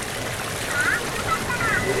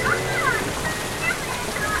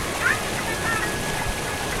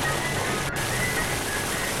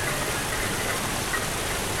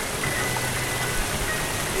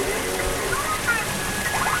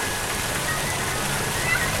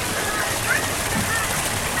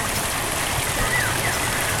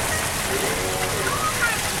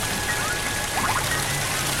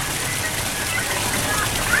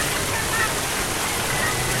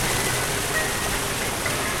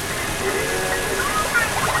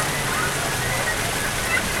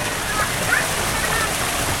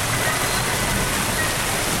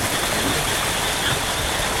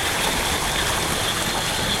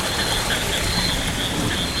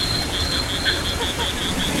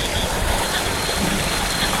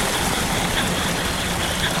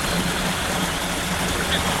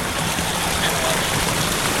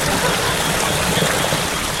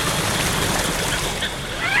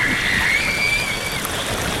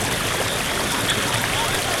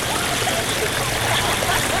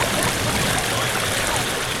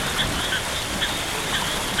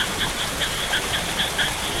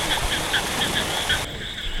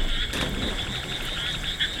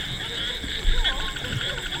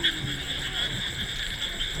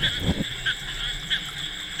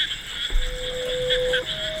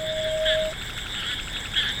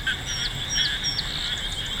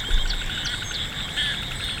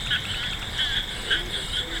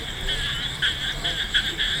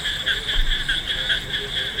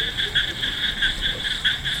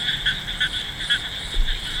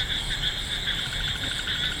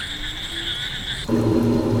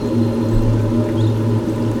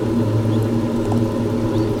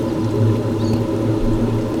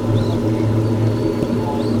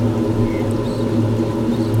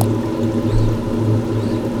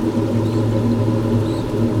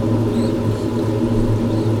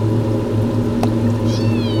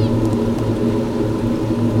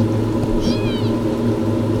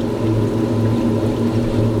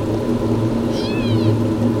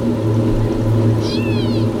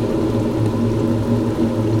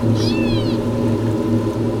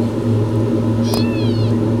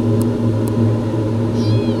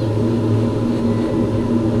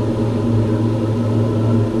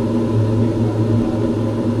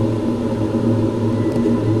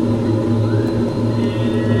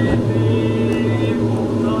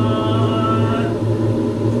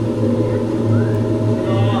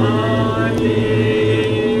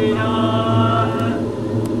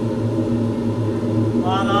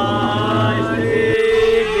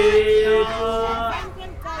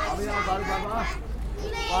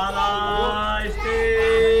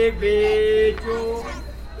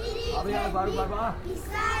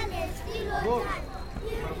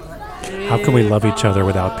 How can we love each other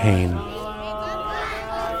without pain?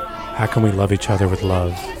 How can we love each other with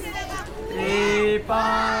love?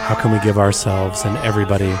 How can we give ourselves and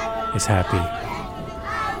everybody is happy?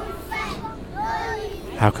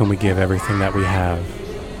 How can we give everything that we have?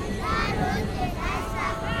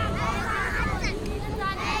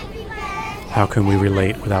 How can we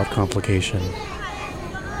relate without complication?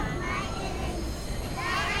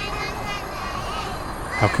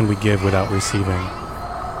 How can we give without receiving?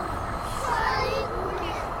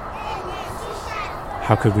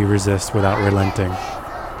 How could we resist without relenting?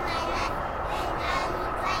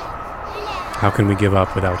 How can we give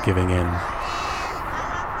up without giving in?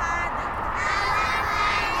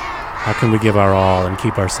 How can we give our all and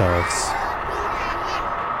keep ourselves?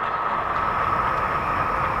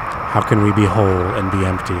 How can we be whole and be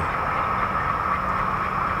empty?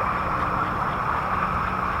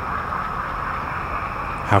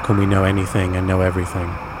 How can we know anything and know everything?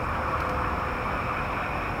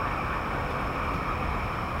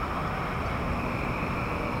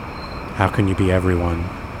 How can you be everyone?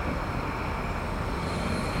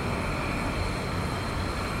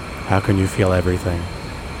 How can you feel everything?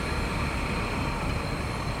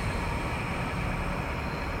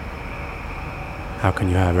 How can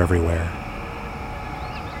you have everywhere?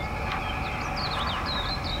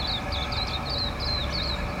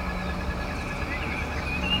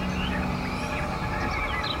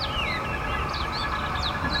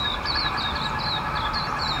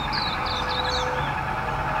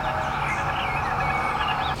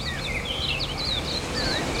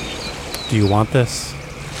 Do you want this?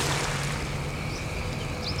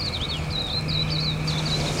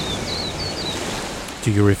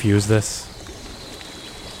 Do you refuse this?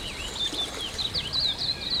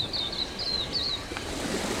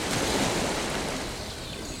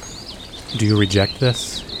 Do you reject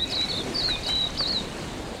this?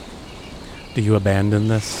 Do you abandon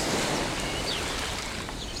this?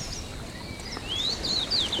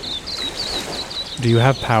 Do you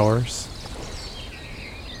have powers?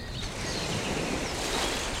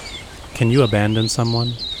 Can you abandon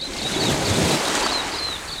someone?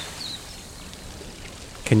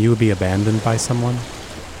 Can you be abandoned by someone?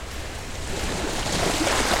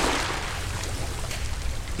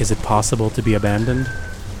 Is it possible to be abandoned?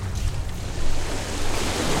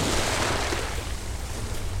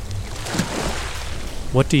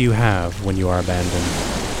 What do you have when you are abandoned?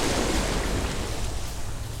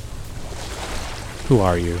 Who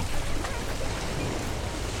are you?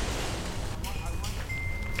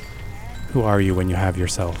 Who are you when you have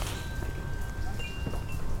yourself?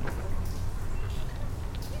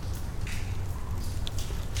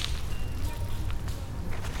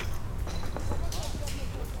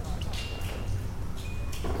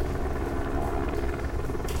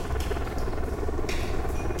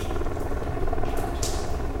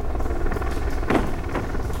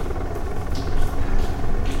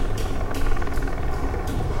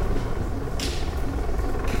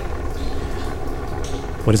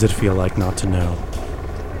 What does it feel like not to know?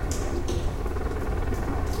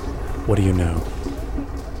 What do you know?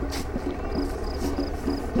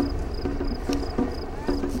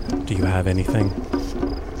 Do you have anything?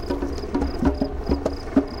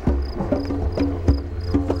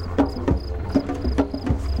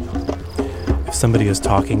 If somebody is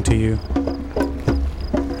talking to you,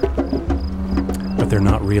 but they're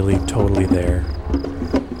not really totally there,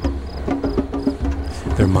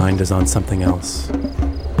 their mind is on something else,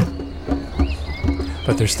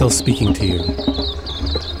 but they're still speaking to you,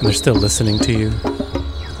 and they're still listening to you.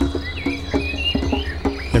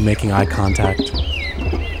 They're making eye contact.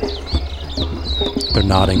 They're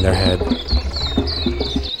nodding their head.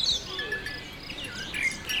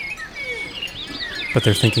 But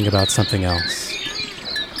they're thinking about something else.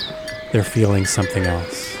 They're feeling something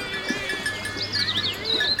else.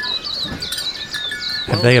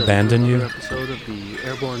 Have they abandoned you? Another episode of the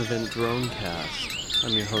Airborne Event Dronecast.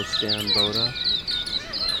 I'm your host, Dan Boda.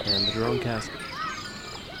 And the Dronecast.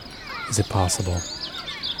 Is it possible?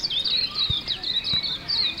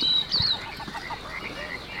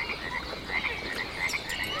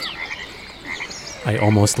 I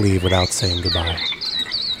almost leave without saying goodbye.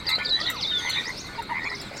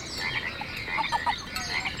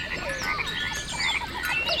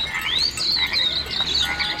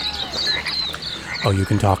 Oh, you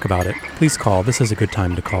can talk about it. Please call. This is a good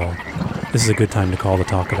time to call. This is a good time to call to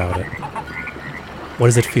talk about it. What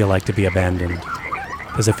does it feel like to be abandoned?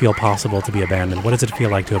 Does it feel possible to be abandoned? What does it feel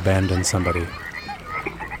like to abandon somebody?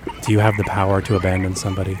 Do you have the power to abandon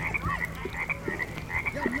somebody?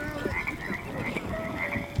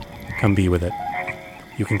 Come be with it.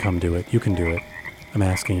 You can come do it. You can do it. I'm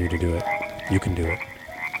asking you to do it. You can do it.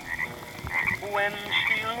 When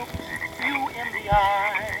she looks you in the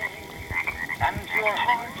eye and your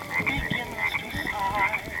heart begins to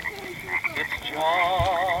sigh, it's just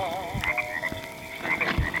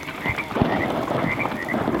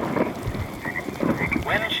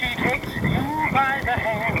when she takes you by the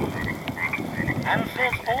hand and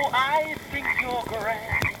says, oh, I think you're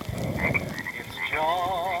grand, it's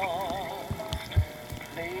just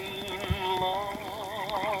plain love.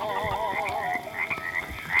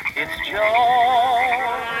 It's just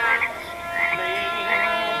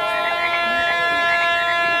plain love.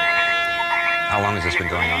 How long has this been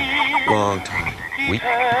going on? Long time. Weeks?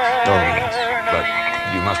 Oh, yes. But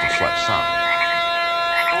you must have slept some.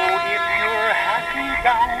 So if you're happy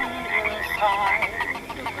down inside,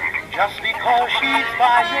 just because she's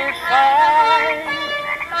by your side,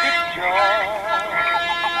 it's just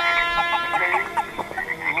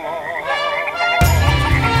plain love.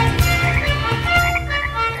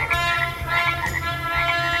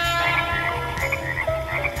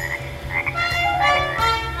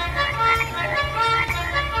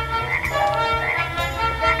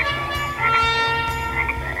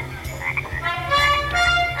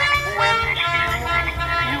 When she looks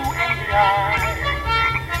you in the eye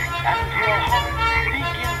and your heart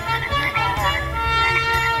begins to sigh,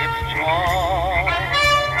 it's just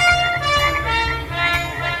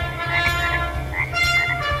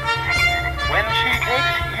when she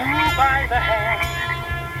takes you by the hand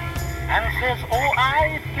and says, oh,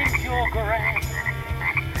 I think you're grand,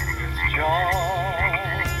 it's just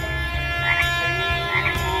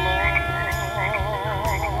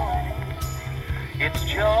it's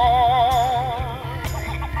just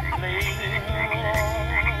plain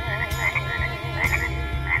love.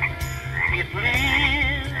 It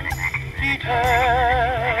lives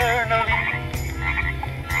eternally.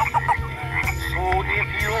 So if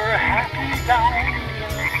you're happy down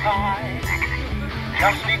inside,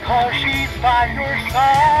 just because she's by your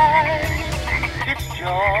side, it's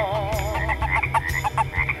just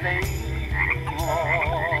plain love.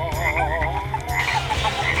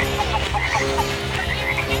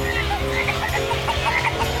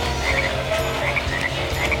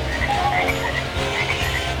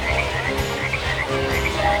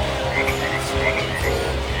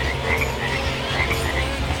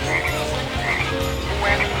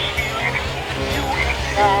 When she looks you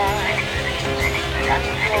inside and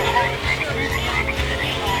your heart begins to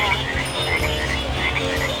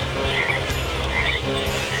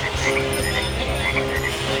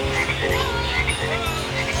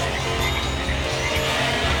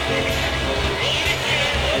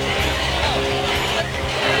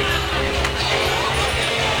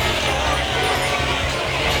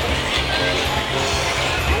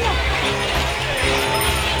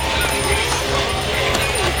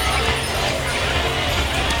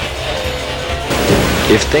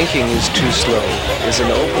If thinking is too slow, is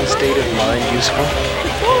an open state of mind useful?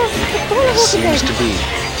 Seems to be.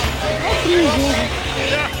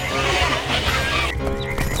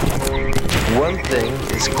 One thing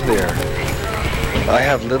is clear. I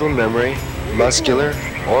have little memory, muscular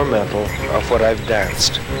or mental, of what I've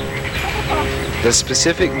danced. The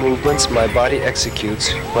specific movements my body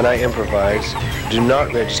executes when I improvise do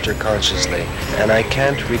not register consciously, and I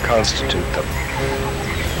can't reconstitute them.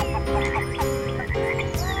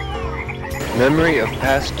 Memory of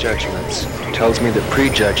past judgments tells me that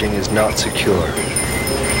prejudging is not secure.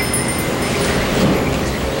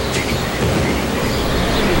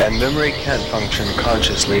 And memory can't function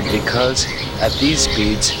consciously because, at these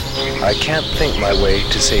speeds, I can't think my way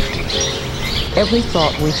to safety. Every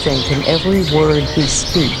thought we think and every word we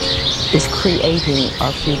speak is creating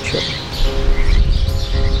our future.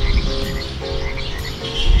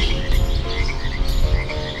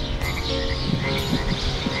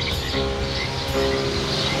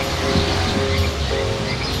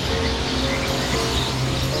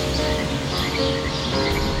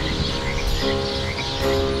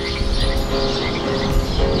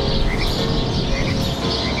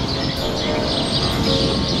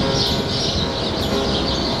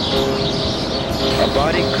 A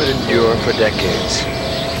body could endure for decades.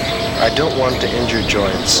 I don't want to injure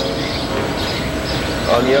joints.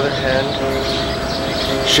 On the other hand,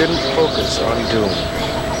 shouldn't focus on doom.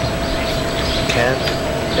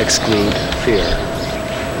 Can't exclude fear.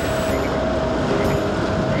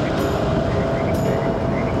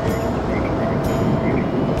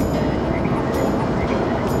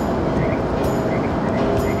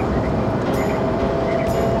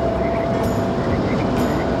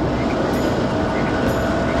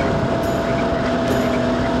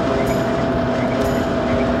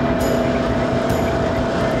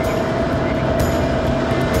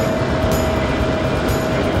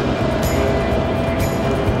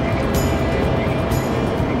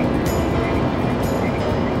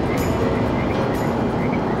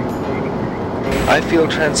 I feel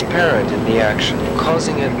transparent in the action,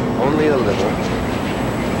 causing it only a little,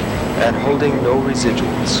 and holding no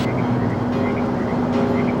residuals.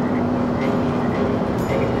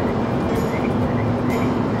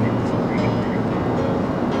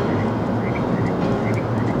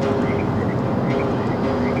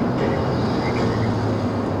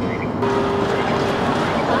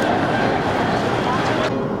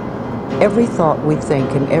 Every thought we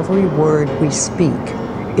think and every word we speak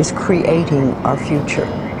is creating our future.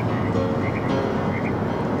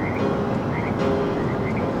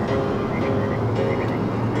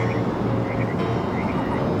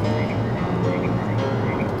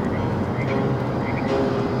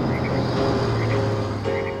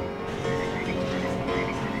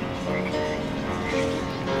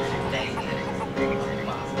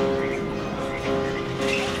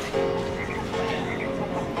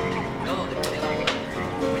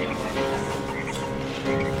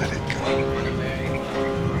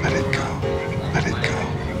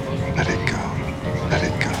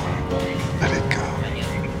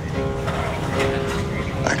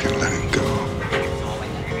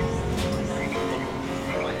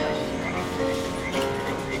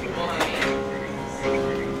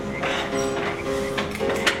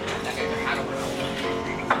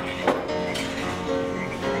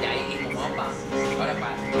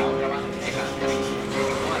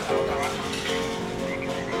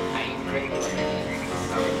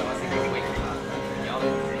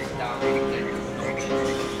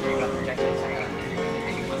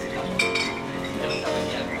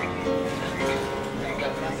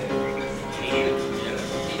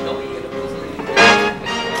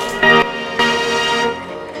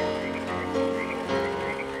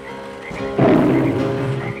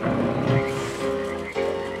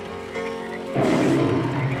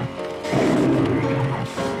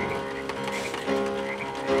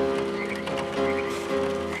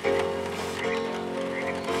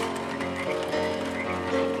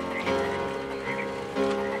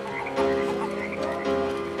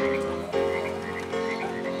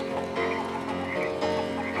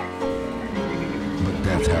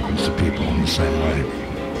 Happens to people in the same way,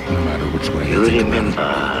 no matter which way you they think remember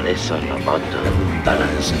about it. lesson about Everyone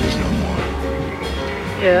dies and is no more.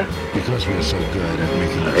 Yeah. Because we are so good at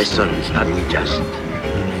making lesson not just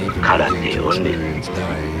karate only.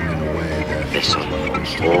 Dying in a way that lesson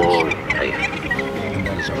all life. And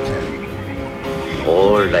that is okay.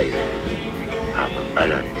 All life have a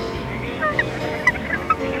balance.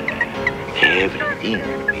 Everything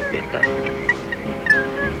will be better.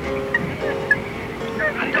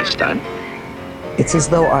 Understand? It's as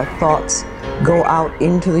though our thoughts go out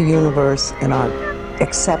into the universe and are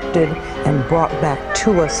accepted and brought back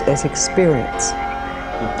to us as experience.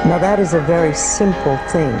 Now that is a very simple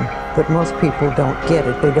thing, but most people don't get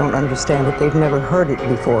it. They don't understand it. They've never heard it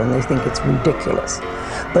before and they think it's ridiculous.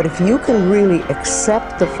 But if you can really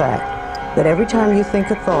accept the fact that every time you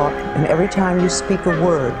think a thought and every time you speak a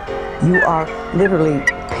word, you are literally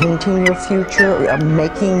painting your future,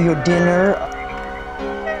 making your dinner.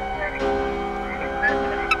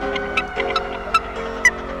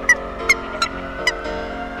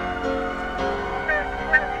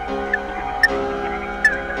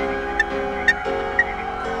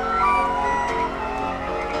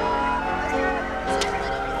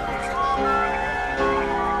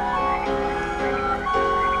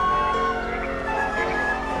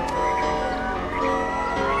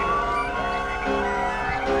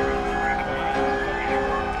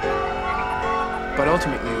 But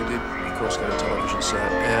ultimately, we did, of course, get a television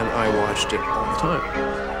set, and I watched it all the time.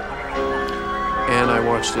 And I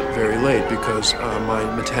watched it very late because my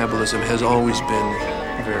metabolism has always been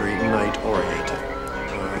very night-oriented.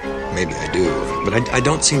 Maybe I do, but I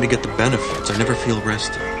don't seem to get the benefits. I never feel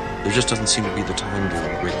rested. There just doesn't seem to be the time to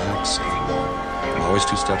relax anymore. I'm always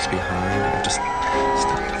 2 steps behind. I just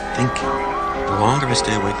stop thinking. The longer I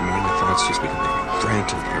stay awake, the more my thoughts just become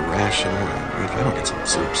frantic, irrational, and if I don't get some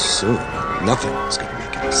sleep soon, nothing is going to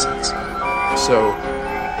make any sense. So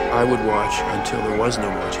I would watch until there was no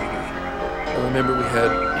more TV. I remember we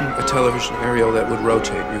had a television aerial that would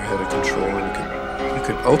rotate. You had a control, and you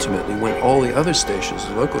could ultimately, when all the other stations,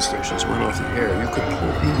 the local stations, went off the air, you could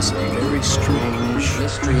pull in some very strange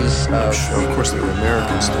mysteries of course, they were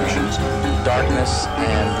American stations. Darkness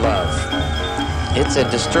and love. It's a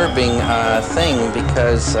disturbing thing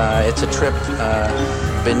because it's a trip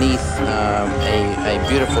beneath a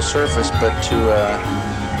beautiful surface, but to a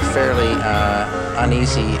fairly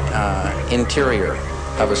uneasy interior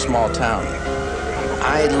of a small town.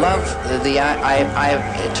 I love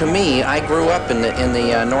to me, I grew up in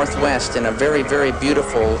the Northwest in a very, very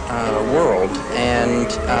beautiful world, and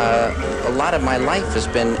a lot of my life has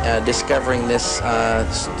been discovering this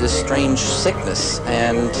strange sickness,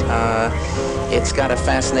 and it's got a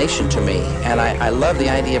fascination to me, and I love the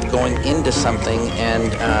idea of going into something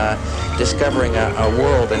and discovering a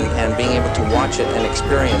world and being able to watch it and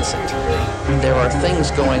experience it. There are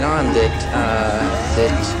things going on that are...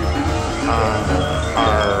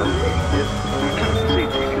 See,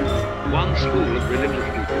 one school of religious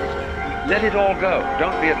people. Let it all go.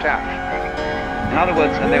 Don't be attached. In other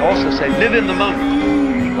words, and they also say, live in the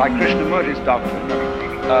moment, like Krishnamurti's doctrine.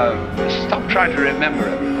 Stop trying to remember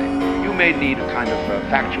everything. You may need a kind of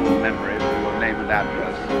factual memory for your name and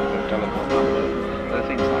address, your telephone number,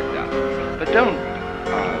 things like that. But don't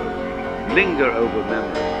linger over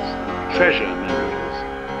memories, treasure memories,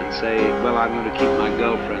 and say, well, I'm going to keep my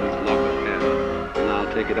girlfriend's lock of hair, and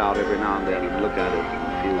I'll take it out every now and then and look at it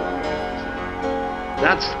and feel wonderful.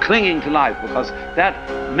 That's clinging to life, because that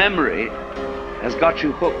memory has got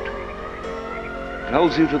you hooked. It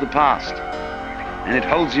holds you to the past, and it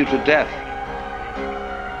holds you to death.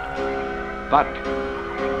 But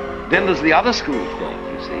then there's the other school of thought,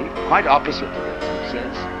 you see, quite opposite to this, which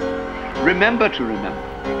says, remember to remember,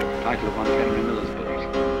 the title of one of Henry Miller's books.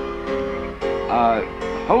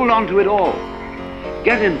 Hold on to it all.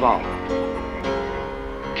 Get involved.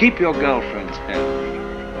 Keep your girlfriend's hair.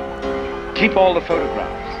 Keep all the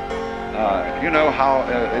photographs. You know how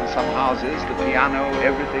in some houses, the piano,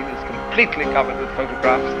 everything is completely covered with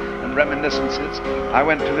photographs and reminiscences. I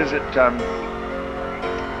went to visit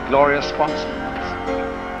Gloria Swanson once.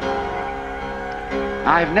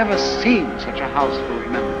 I've never seen such a house full of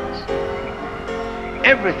memories.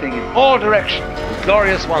 Everything in all directions was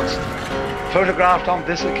Gloria Swanson. Photographed on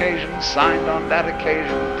this occasion, signed on that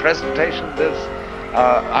occasion, presentation this.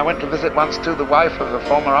 I went to visit once too the wife of the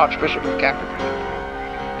former Archbishop of Canterbury.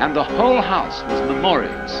 And the whole house was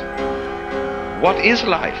memorials. What is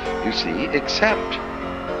life, you see, except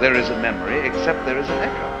there is a memory, except there is an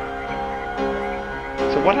echo?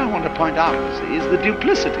 So what I want to point out, you see, is the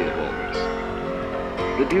duplicity of all this.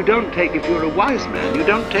 That you don't take, if you're a wise man, you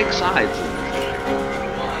don't take sides in this.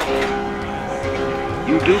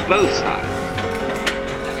 You do both sides.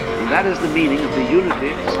 And that is the meaning of the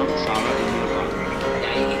unity of samsara in your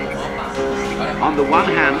life. On the one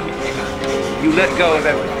hand, you let go of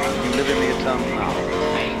everything. You live in the eternal now.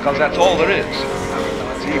 Because that's all there is.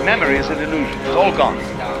 See, memory is an illusion. It's all gone.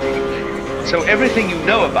 So everything you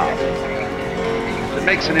know about that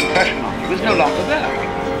makes an impression on you is no longer there.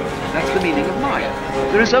 That's the meaning of Maya.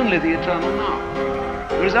 There is only the eternal now.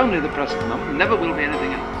 There is only the present moment. Never will be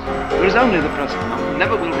anything else. There is only the present moment.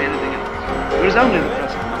 Never will be anything else. There is only the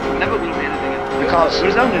present moment. Never will be anything else. Because there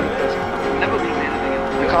is only the present moment. Never will be anything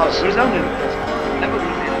else. Because there is only the present moment. Never will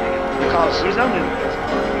be anything else. Because there is only the present moment. Never will be anything else. Because there is only the present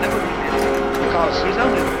moment. Never will be anything else. Because there is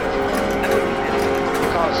only the present.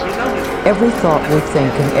 Every thought we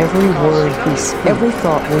think and every word we speak. Every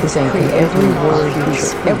thought we think and every word we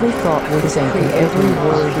speak. Every thought we think and every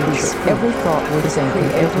word we speak. Every thought we think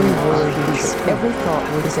and every word we speak. Every thought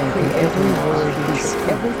we think and every word we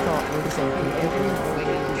speak. Every thought we think and every word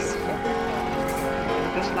we speak.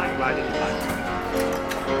 Just like riding a bicycle.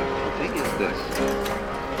 The thing is this.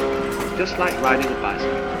 Just like riding a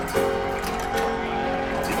bicycle.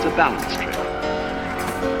 It's a balance trick.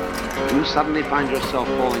 You suddenly find yourself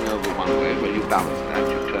falling over one way, well, you balance that,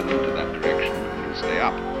 you turn into that direction, and you stay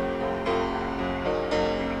up.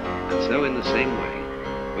 And so in the same way,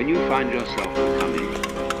 when you find yourself becoming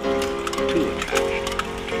too attached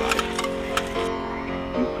to life,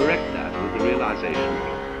 you correct that with the realization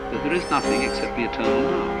that there is nothing except the eternal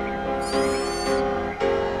now.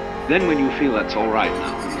 Then when you feel that's all right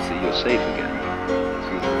now, and you see you're safe again,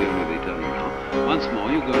 so this is the only the eternal now, once more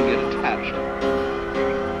you go and get attached.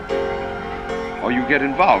 Or you get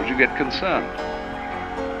involved, you get concerned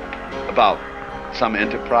about some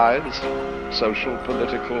enterprise, social,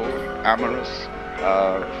 political, amorous,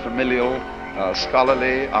 familial,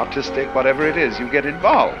 scholarly, artistic, whatever it is, you get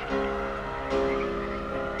involved.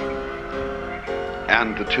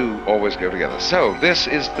 And the two always go together. So this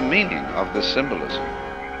is the meaning of this symbolism.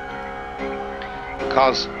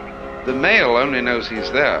 Because the male only knows he's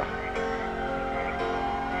there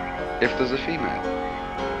if there's a female.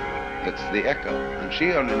 It's the echo, and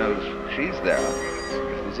she only knows she's there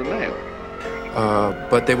if there's a male.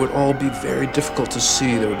 But they would all be very difficult to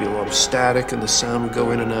see. There would be a lot of static, and the sound would go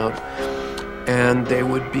in and out. And they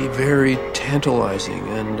would be very tantalizing,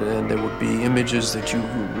 and there would be images that you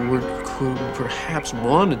could perhaps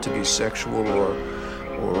wanted to be sexual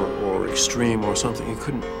or extreme or something. You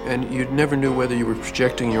couldn't, and you never knew whether you were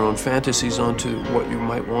projecting your own fantasies onto what you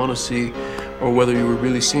might want to see, or whether you were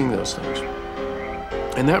really seeing those things.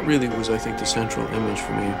 And that really was, I think, the central image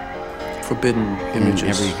for me. Forbidden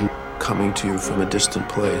images coming to you from a distant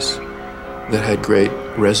place that had great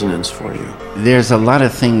resonance for you. There's a lot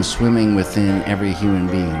of things swimming within every human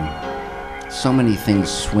being. So many things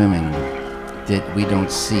swimming that we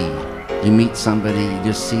don't see. You meet somebody, you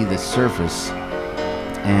just see the surface,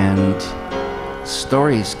 and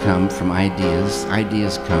stories come from ideas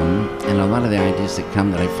come, and a lot of the ideas that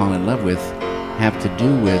come that I fall in love with have to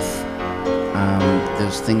do with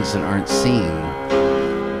those things that aren't seen.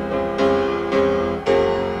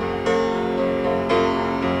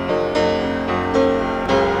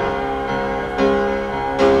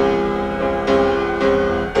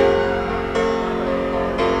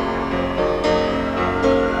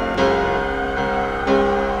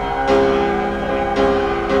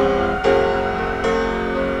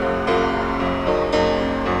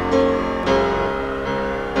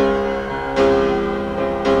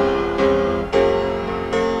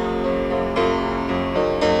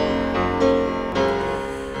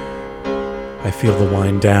 I feel the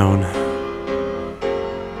wind down.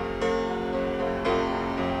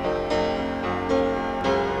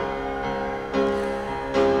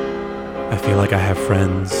 I feel like I have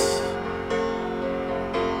friends.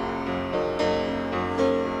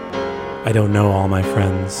 I don't know all my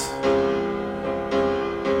friends.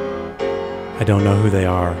 I don't know who they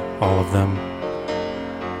are, all of them.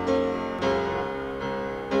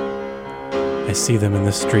 I see them in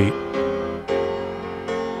the street.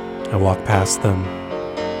 I walk past them.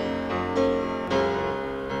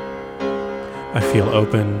 I feel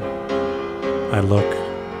open. I look.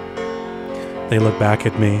 They look back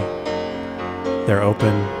at me. They're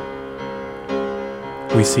open.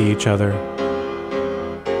 We see each other.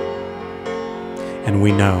 And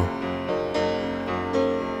we know.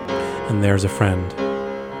 And there's a friend.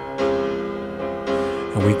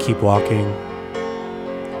 And we keep walking.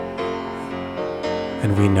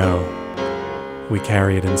 And we know. We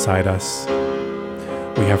carry it inside us.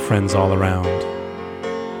 We have friends all around.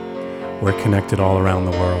 We're connected all around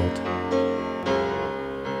the world.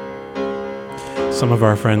 Some of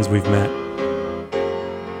our friends we've met.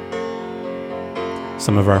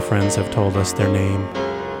 Some of our friends have told us their name.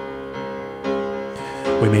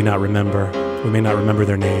 We may not remember. We may not remember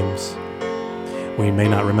their names. We may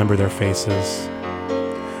not remember their faces.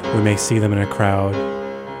 We may see them in a crowd.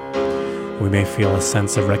 We may feel a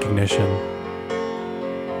sense of recognition.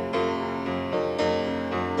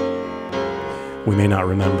 We may not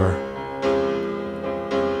remember.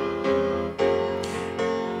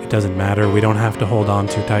 It doesn't matter. We don't have to hold on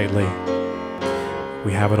too tightly.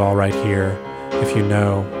 We have it all right here. If you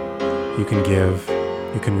know, you can give,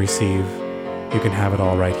 you can receive, you can have it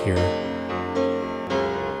all right here.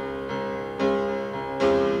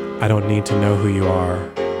 I don't need to know who you are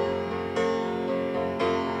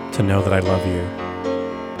to know that I love you.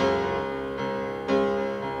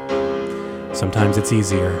 Sometimes it's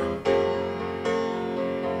easier.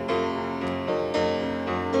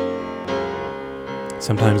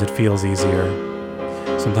 Sometimes it feels easier.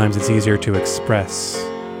 Sometimes it's easier to express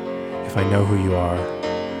if I know who you are,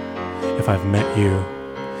 if I've met you,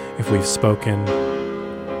 if we've spoken,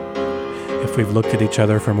 if we've looked at each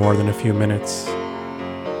other for more than a few minutes.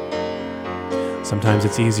 Sometimes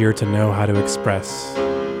it's easier to know how to express.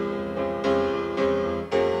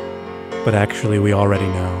 But actually, we already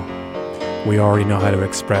know. We already know how to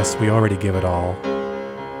express. We already give it all.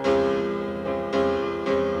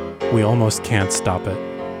 We almost can't stop it.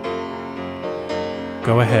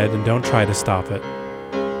 Go ahead and don't try to stop it.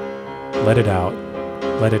 Let it out.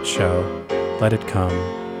 Let it show. Let it come.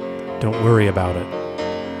 Don't worry about it.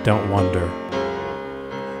 Don't wonder.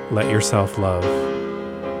 Let yourself love.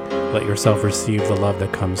 Let yourself receive the love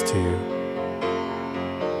that comes to you.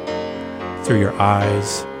 Through your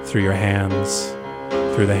eyes, through your hands,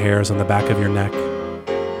 through the hairs on the back of your neck,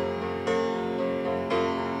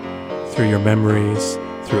 through your memories,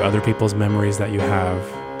 through other people's memories that you have,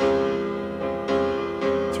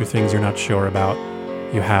 through things you're not sure about.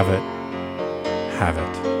 You have it. Have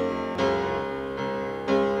it.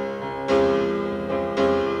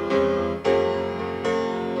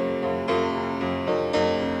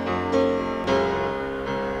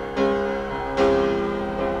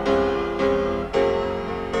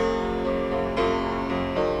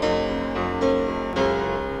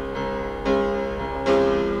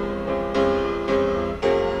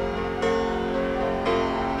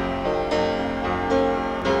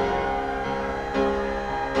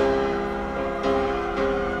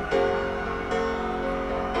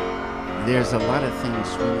 There's a lot of things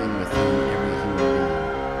swimming within every human being.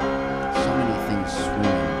 So many things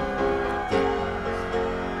swimming.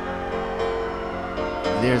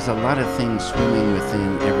 There's a lot of things swimming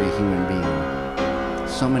within every human being.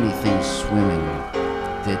 So many things swimming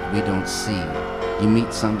that we don't see. You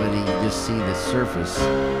meet somebody, you just see the surface,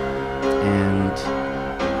 and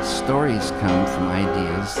stories come from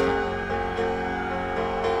ideas.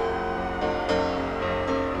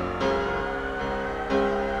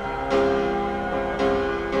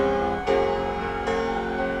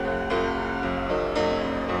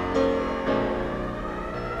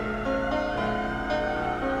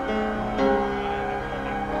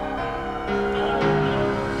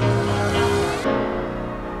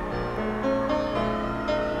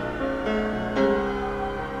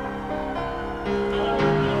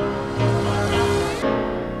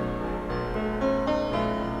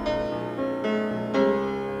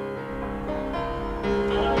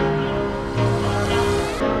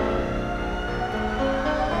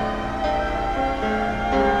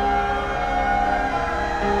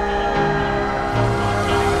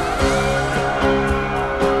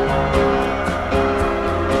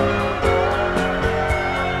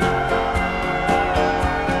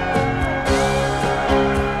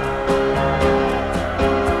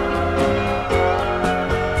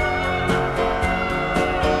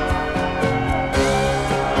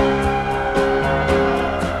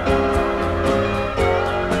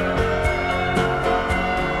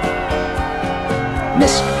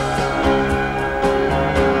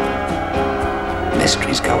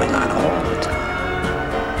 Mysteries going on all the time.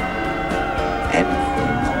 Every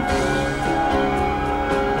moment.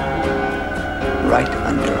 Right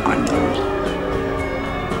under our nose.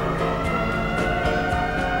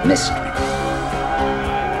 Mystery.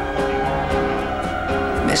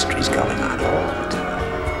 Mysteries going on all the time.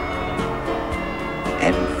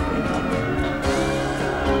 Every moment.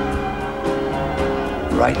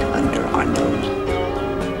 Right under our nose.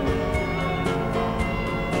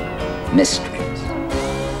 Mysteries.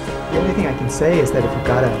 The only thing I can say is that if you've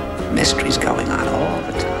got a... Mysteries going on all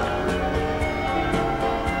the time.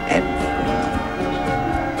 Every moment.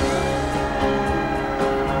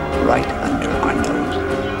 Right under our nose.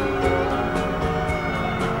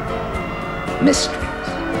 Mysteries.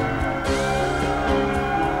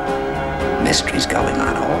 Mysteries going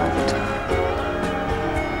on all the time.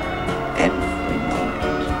 Every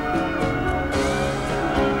moment.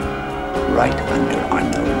 Right under our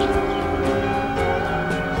nose.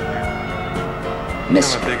 You know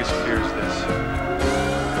my biggest fear is this.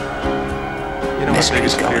 You know my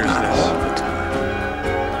biggest fear is this.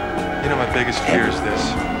 You know my biggest fear is this.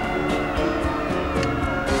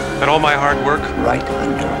 That all my hard work,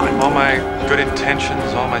 all my good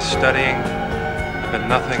intentions, all my studying have been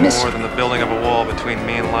nothing more than the building of a wall between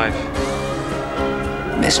me and life.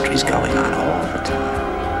 Mysteries going on all the time.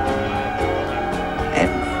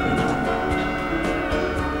 Every moment.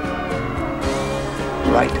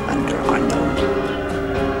 Right under our nose.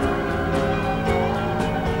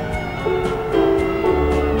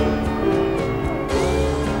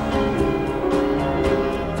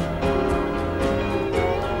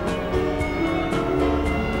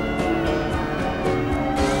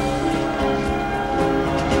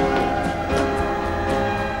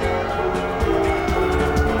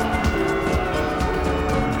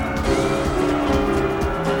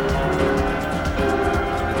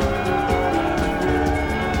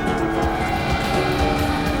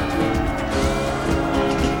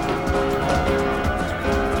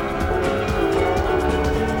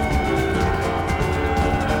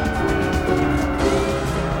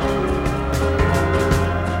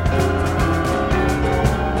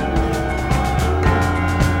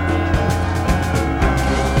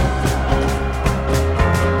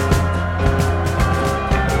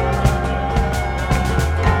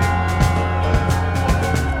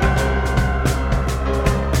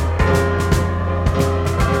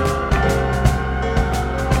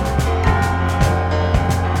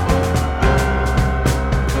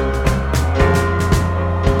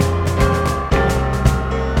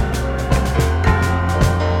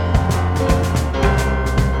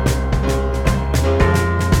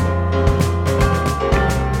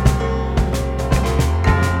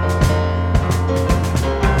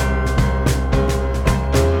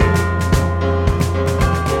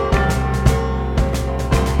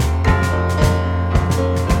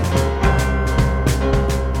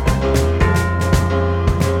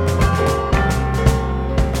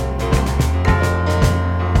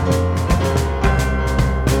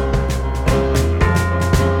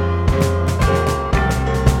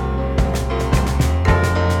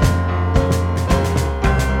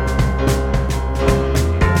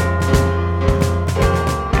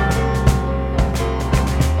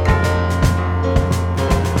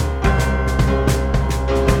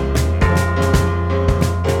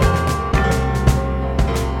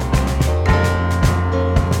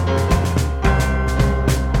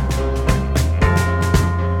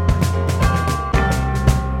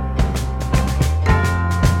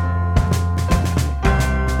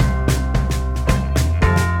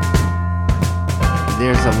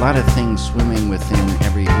 lot of things swimming within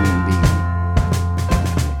every human being.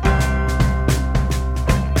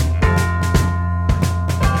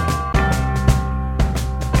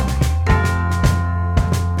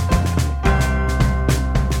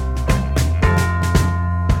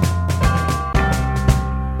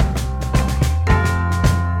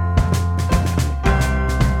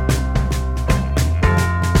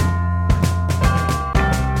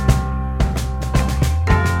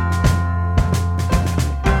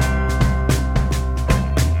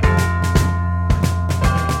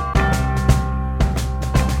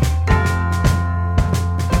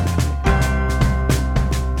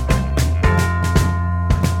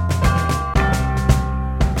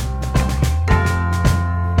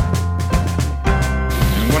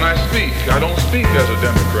 I don't speak as a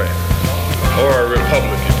Democrat or a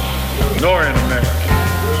Republican, nor an American.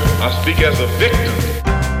 I speak as a victim.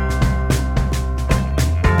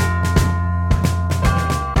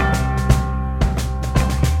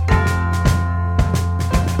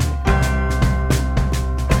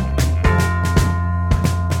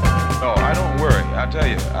 No, I don't worry. I tell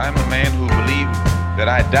you, I'm a man who believed that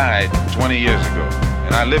I died 20 years ago.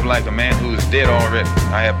 And I live like a man who is dead already.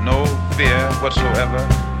 I have no fear whatsoever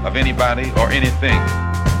of anybody or anything.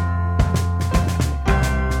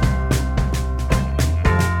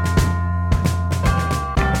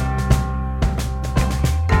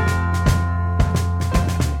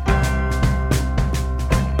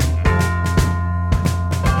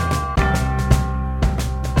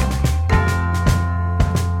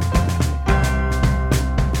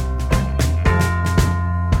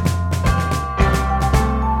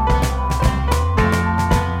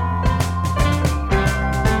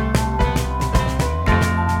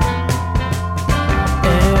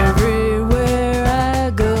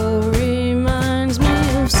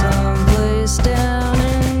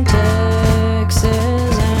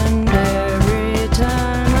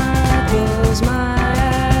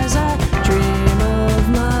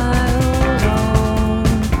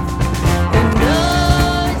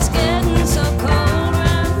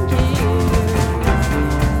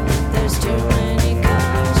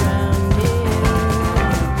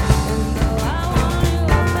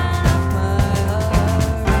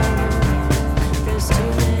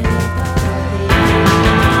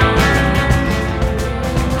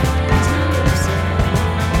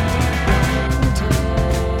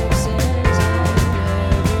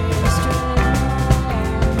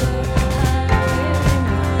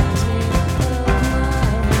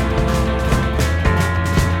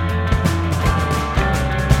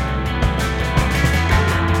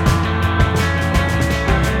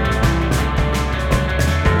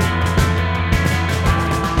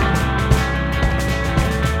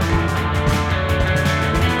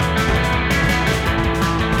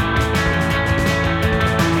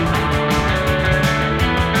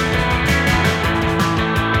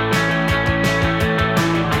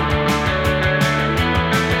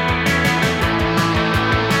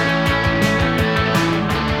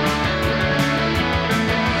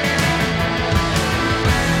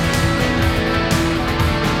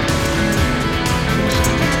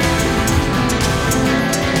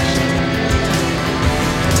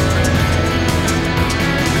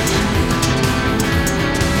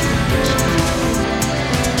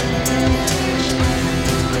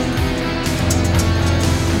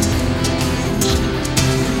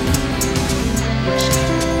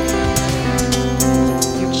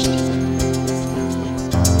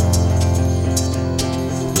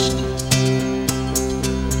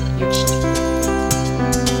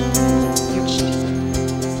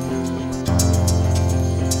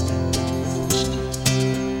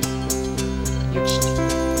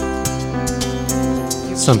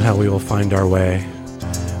 Somehow we will find our way.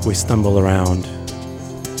 We stumble around.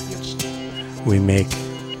 We make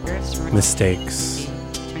mistakes.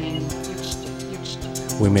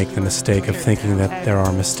 We make the mistake of thinking that there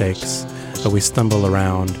are mistakes, but we stumble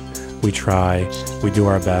around. We try. We do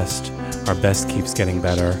our best. Our best keeps getting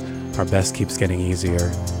better. Our best keeps getting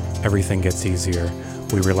easier. Everything gets easier.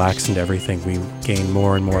 We relax into everything. We gain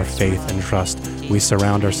more and more faith and trust. We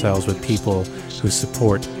surround ourselves with people who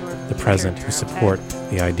support the present, who support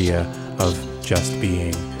the idea of just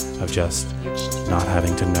being, of just not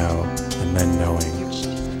having to know and then knowing.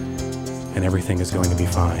 And everything is going to be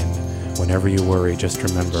fine. Whenever you worry, just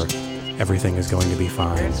remember, everything is going to be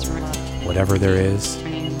fine. Whatever there is,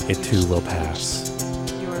 it too will pass.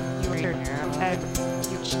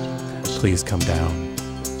 Please come down.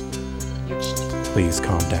 Please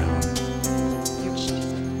calm down.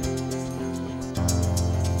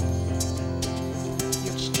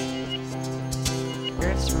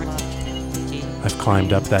 I've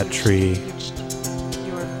climbed up that tree.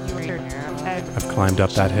 I've climbed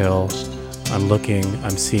up that hill. I'm looking,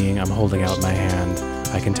 I'm seeing, I'm holding out my hand.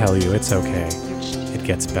 I can tell you it's okay. It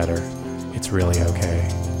gets better. It's really okay.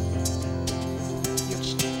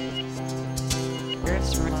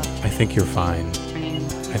 I think you're fine.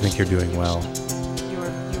 I think you're doing well.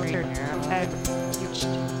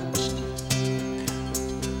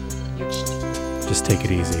 Just take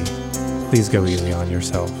it easy. Please go easy on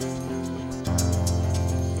yourself.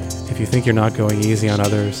 If you think you're not going easy on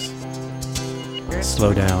others,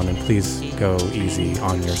 slow down and please go easy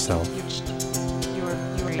on yourself.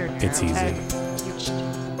 It's easy.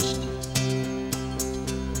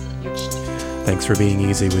 Thanks for being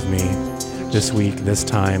easy with me this week, this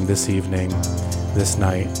time, this evening, this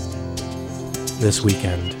night, this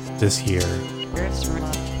weekend, this year.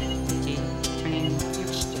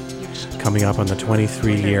 Coming up on the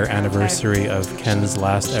 23-year anniversary of Ken's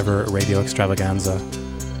last ever radio extravaganza.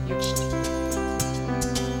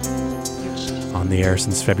 On the air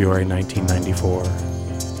since February 1994.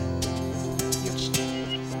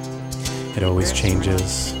 It always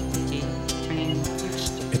changes.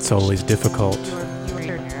 It's always difficult.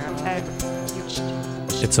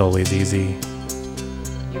 It's always easy.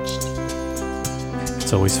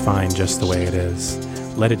 It's always fine just the way it is.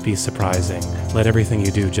 Let it be surprising. Let everything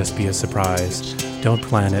you do just be a surprise. Don't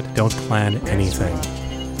plan it. Don't plan anything.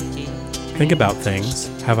 Think about things.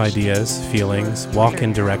 Have ideas, feelings, walk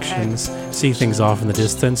in directions, see things off in the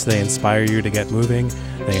distance. They inspire you to get moving.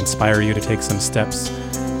 They inspire you to take some steps.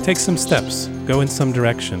 Take some steps. Go in some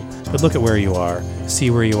direction. But look at where you are. See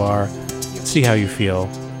where you are. See how you feel.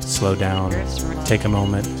 Slow down. Take a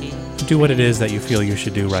moment. Do what it is that you feel you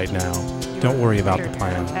should do right now. Don't worry about the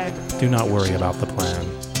plan. Do not worry about the plan.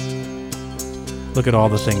 Look at all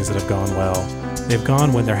the things that have gone well. They've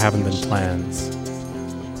gone when there haven't been plans.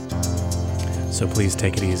 So please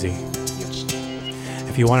take it easy.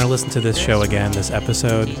 If you want to listen to this show again, this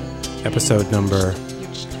episode number...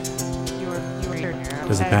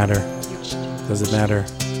 Does it matter? Does it matter?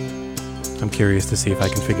 I'm curious to see if I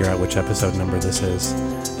can figure out which episode number this is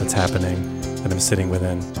that's happening, that I'm sitting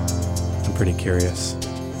within. I'm pretty curious.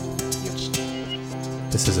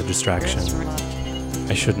 This is a distraction.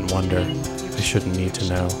 I shouldn't wonder. I shouldn't need to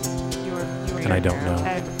know. And I don't know.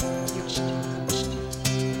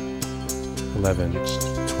 11,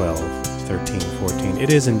 12, 13, 14.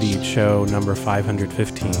 It is indeed show number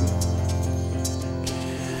 515.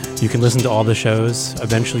 You can listen to all the shows.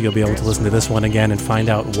 Eventually you'll be able to listen to this one again and find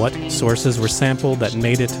out what sources were sampled that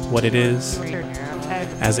made it what it is.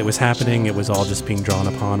 As it was happening, it was all just being drawn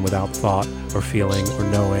upon without thought or feeling or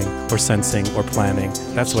knowing or sensing or planning.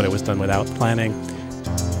 That's what it was done without planning.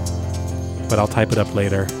 But I'll type it up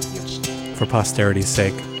later for posterity's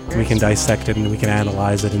sake. We can dissect it and we can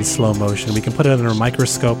analyze it in slow motion. We can put it under a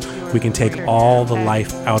microscope. We can take all the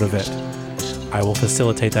life out of it. I will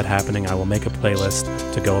facilitate that happening. I will make a playlist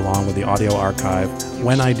to go along with the audio archive.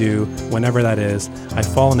 When I do, whenever that is,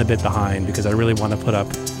 I've fallen a bit behind because I really want to put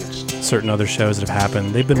up certain other shows that have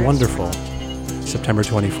happened. They've been wonderful. September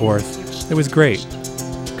 24th, it was great.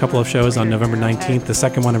 A couple of shows on November 19th, the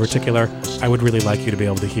second one in particular, I would really like you to be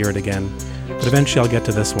able to hear it again. But eventually I'll get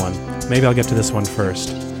to this one. Maybe I'll get to this one first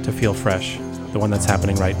to feel fresh. The one that's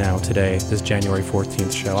happening right now, today, this January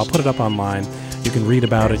 14th show. I'll put it up online. You can read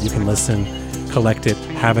about it, you can listen, collect it,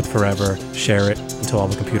 have it forever, share it until all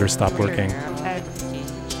the computers stop working.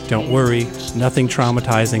 Don't worry, nothing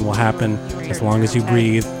traumatizing will happen. As long as you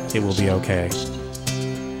breathe, it will be okay.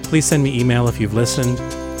 Please send me email if you've listened.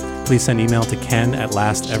 Please send email to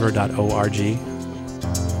ken@lastever.org.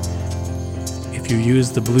 If you use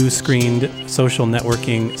the blue screened social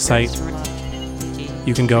networking site,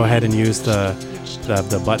 you can go ahead and use the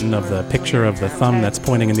button of the picture of the thumb that's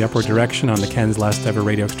pointing in the upward direction on the Ken's Last Ever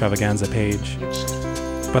Radio Extravaganza page.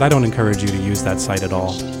 But I don't encourage you to use that site at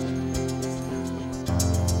all.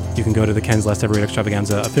 You can go to the Ken's Last Ever Radio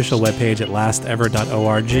Extravaganza official webpage at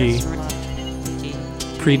lastever.org.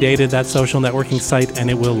 Predated that social networking site and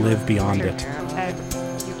it will live beyond it.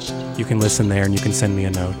 You can listen there and you can send me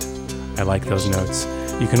a note. I like those notes.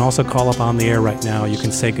 You can also call up on the air right now. You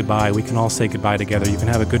can say goodbye. We can all say goodbye together. You can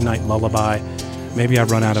have a good night lullaby. Maybe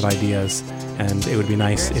I've run out of ideas, and it would be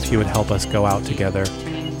nice if you would help us go out together.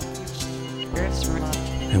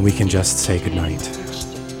 And we can just say goodnight.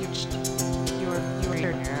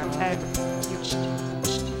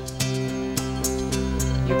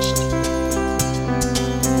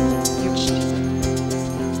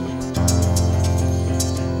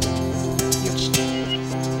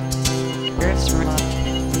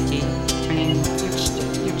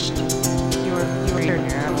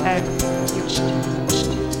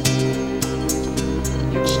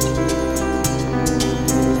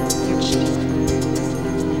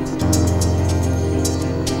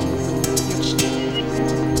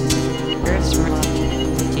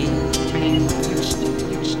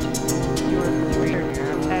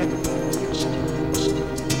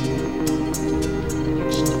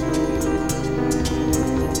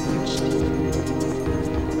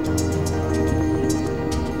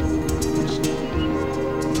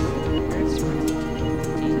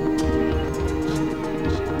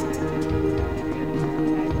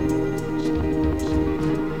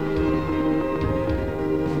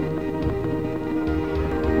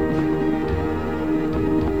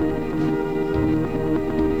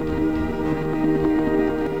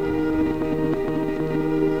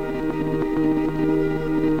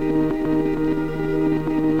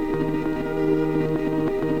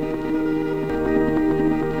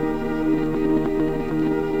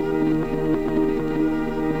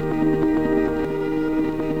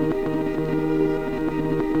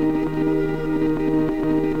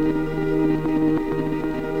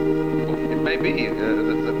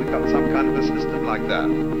 like that.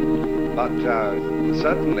 But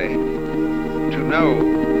certainly, to know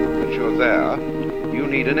that you're there, you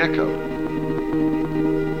need an echo.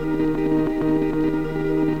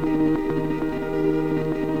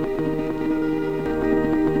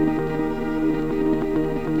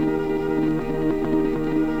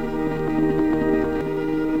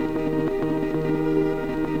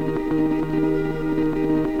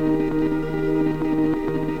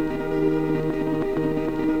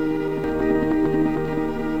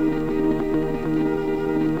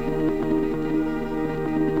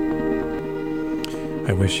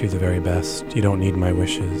 I wish you the very best. You don't need my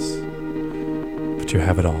wishes, but you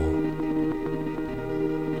have it all.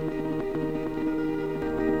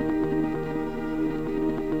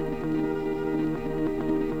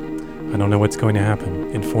 I don't know what's going to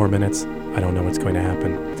happen. In 4 minutes, I don't know what's going to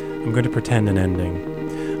happen. I'm going to pretend an ending.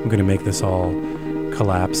 I'm going to make this all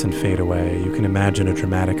collapse and fade away. You can imagine a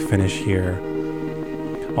dramatic finish here.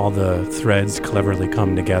 All the threads cleverly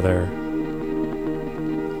come together,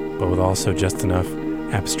 but with also just enough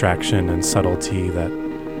abstraction and subtlety that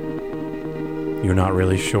you're not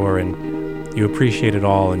really sure, and you appreciate it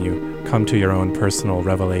all, and you come to your own personal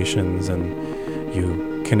revelations, and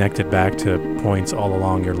you connect it back to points all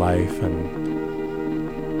along your life, and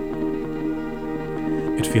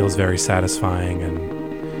it feels very satisfying, and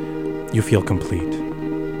you feel complete.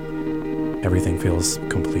 Everything feels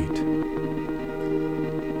complete.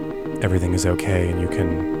 Everything is okay, and you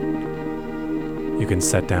can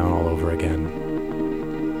set down all over again.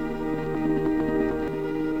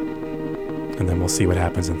 And then we'll see what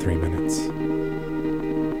happens in 3 minutes.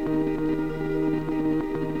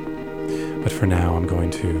 But for now, I'm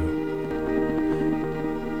going to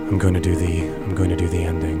do the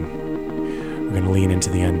ending. We're going to lean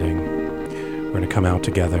into the ending. We're going to come out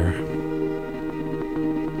together.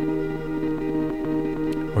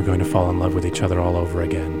 We're going to fall in love with each other all over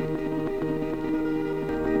again.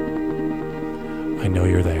 I know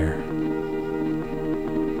you're there.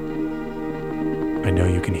 I know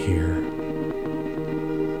you can hear.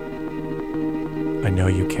 I know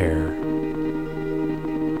you care.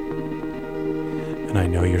 And I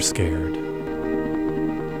know you're scared.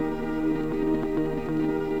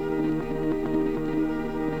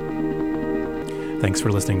 Thanks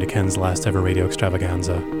for listening to Ken's Last Ever Radio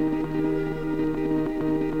Extravaganza.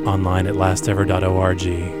 Online at lastever.org.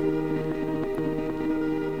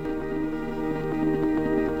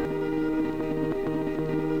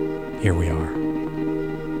 Here we are.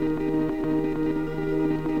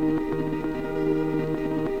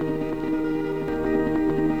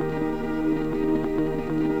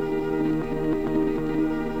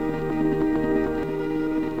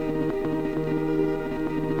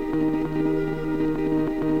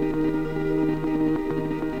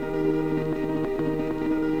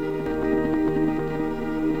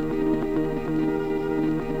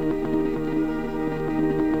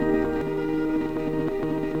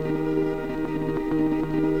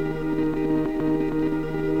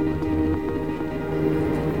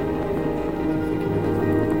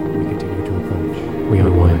 We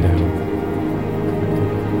unwind down.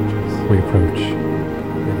 We approach.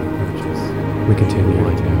 We continue to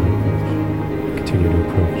wind down. Continue to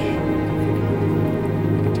approach.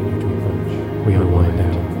 We unwind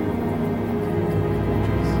down.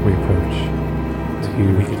 We approach.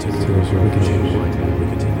 We continue to wind down. We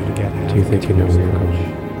continue to get. Do you think you know where you're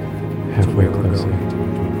going? Halfway closer.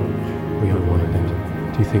 We unwind down.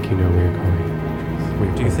 Do you think you know where you're going?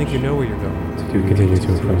 Do you think you know where you're going? Do you continue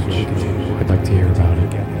to approach? I'd like to hear about it.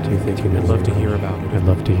 Do you think you know? I'd love to hear about it. I'd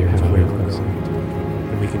love to hear how we're closer.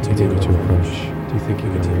 And we continue to approach. Do you think you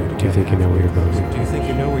know where? Do you think you know where you're going? Do you think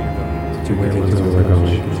you know where you're going? To where we're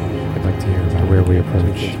going? I'd like to hear about where we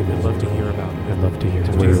approach. I'd love to hear about it. I'd love to hear.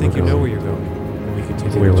 Do you think you know where you're going? And we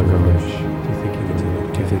continue where we're going. Do you think you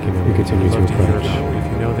continue? Do you think you know? We continue to approach. If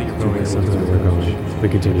you know that you're going somewhere, we're going. We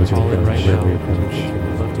continue to approach. Where we approach.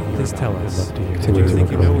 Please tell us. Do you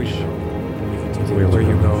think you know where you're going? Where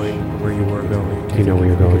you're going, where you were going. Do you know where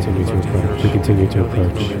you're going? Continue to approach. We continue to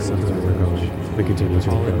approach. Where we're going. We continue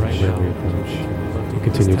to approach. Where we approach. We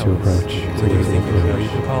continue to approach. Where you think you know? You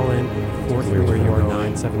can call in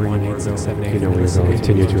 434-971-8678. You know where you're going.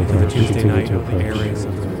 Continue to approach. We continue to approach.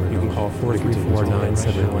 You can call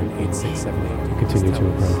 434-971-8678. Continue to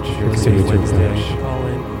approach. We continue to approach. Call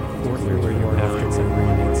in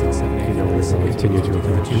 434-971-8678. You know where you're going. Continue to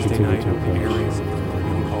approach. We continue to approach.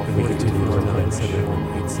 We continue to approach.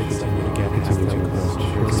 Continue to get. Continue to approach.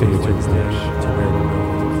 Continue to approach. To where we're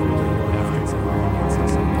going.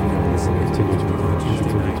 Continue to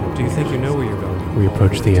approach. Do you think you know where you're going? We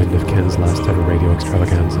approach the end of Ken's Last Ever Radio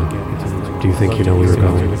Extravaganza. Do you think you know where you're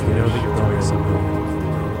going?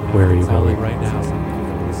 Where are you going?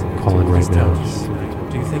 Calling right now.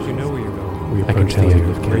 Do you think you know where you're going? I can tell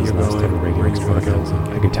you if Ken's last ever radio extravaganza.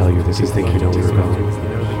 I can tell you this is think you know where you're going.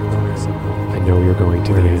 I know you're going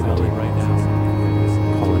to the end. Calling right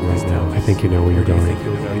now. I think you know where you're going. You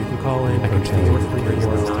can call in. I can tell you.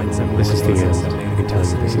 This is the end. I can tell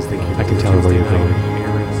you this is the end. I can tell you where you're going.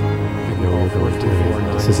 I know you're going to the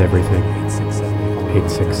end. This is everything.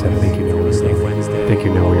 867. I think you know where you're going. I think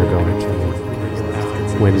you know where you're going.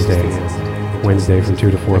 Wednesday from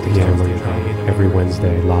 2 to 4 p.m. Every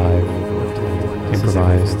Wednesday, live,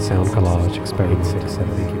 improvised sound collage experiment.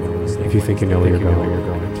 If you think you know where you're going,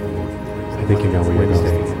 I think you know where you're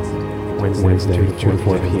going. Wednesday, 2 to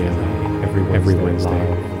 4 p.m. Every Wednesday,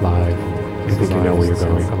 live. I think you know where you're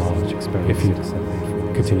going. If you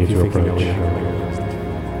continue to approach,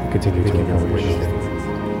 continue to approach.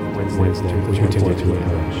 Wednesday, continue to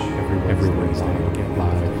approach. Every Wednesday,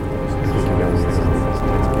 live. I think you know where you're going.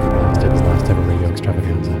 Last ever radio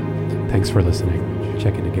extravaganza. Thanks for listening.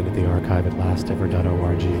 Check in again at the archive at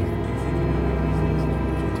lastever.org.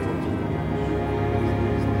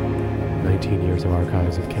 19 years of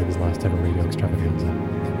archives of Ken's last ever radio extravaganza.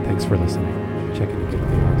 Thanks for listening. Check in again at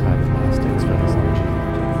the archive at lastever.org.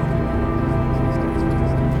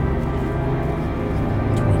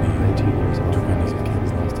 19 years of archives of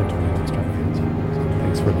Ken's last ever radio extravaganza.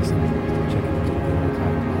 Thanks for listening. Check in again at the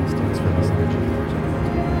archive at lastever.org.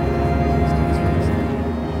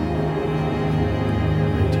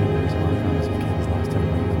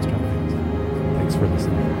 Thanks for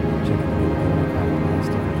listening.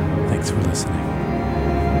 Thanks for listening.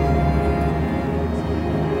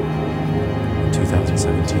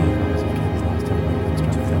 2017.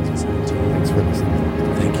 Thanks for listening.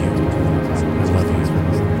 Thank you. I love you.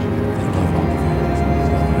 I love all of you.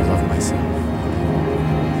 I love myself.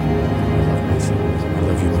 I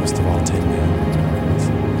love you most of all 10 men.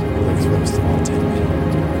 I love you most of all 10 men.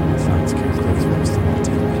 Sounds good. I love you most of all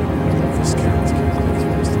 10 men. I love this cat. I love you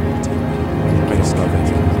most of all 10 men. I just love it.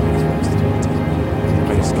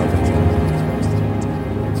 I just love it.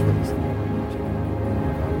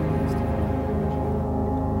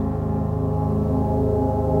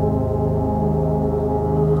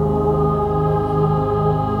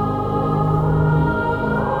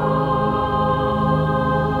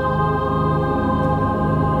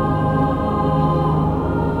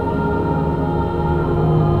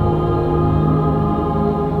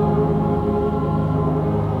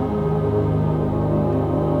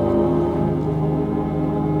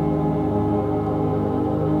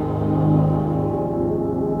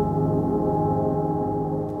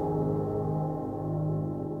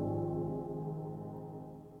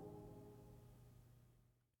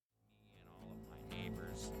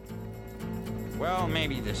 Well,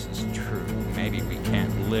 maybe this is true. Maybe we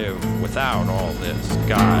can't live without all this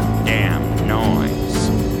goddamn noise.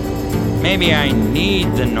 Maybe I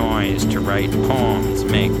need the noise to write poems,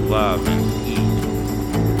 make love, and eat.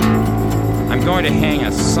 I'm going to hang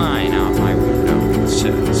a sign out my window that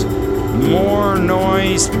says, "More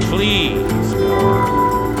noise, please," or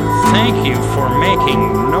 "Thank you for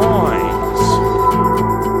making noise."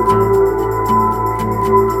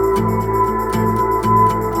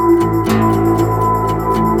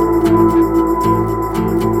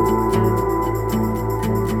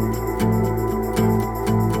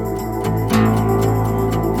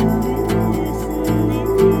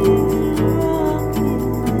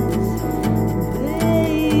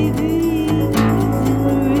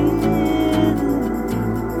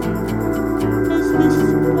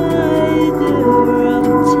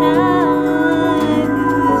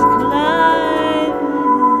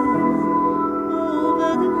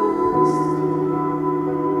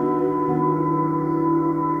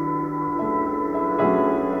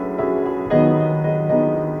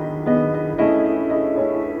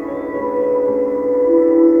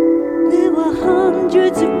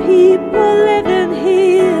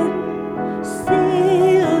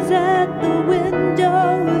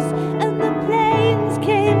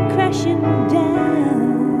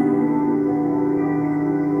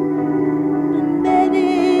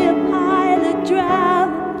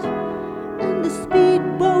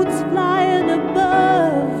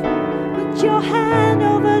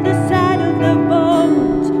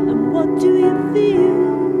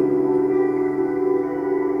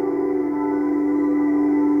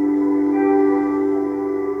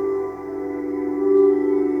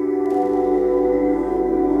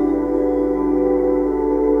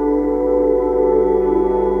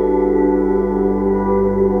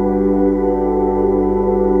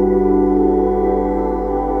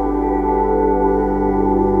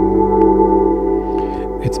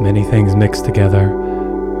 many things mixed together.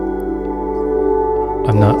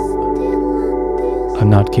 I'm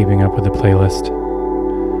not keeping up with the playlist.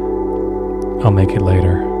 I'll make it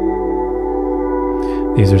later.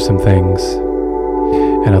 These are some things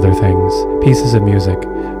and other things. Pieces of music,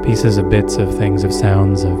 pieces of bits of things, of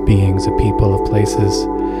sounds, of beings, of people, of places,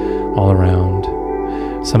 all around.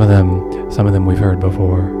 Some of them we've heard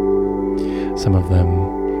before. Some of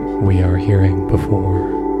them we are hearing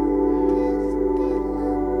before.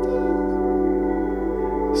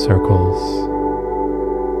 Circles.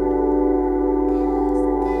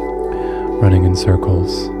 Running in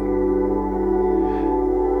circles.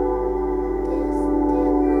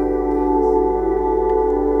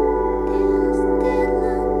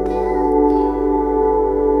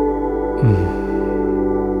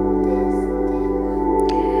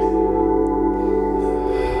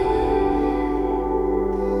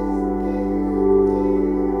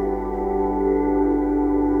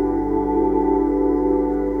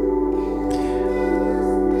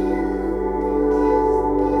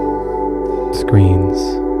 Screens,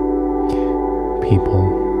 people,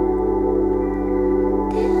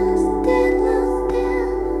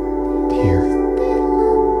 here.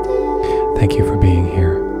 Thank you for being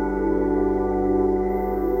here.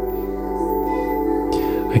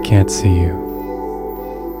 I can't see you,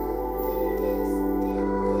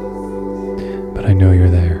 but I know you're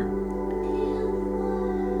there.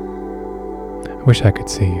 I wish I could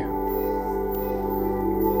see you.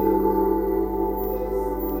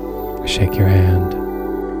 Shake your hand.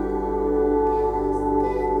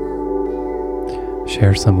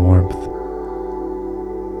 Share some warmth.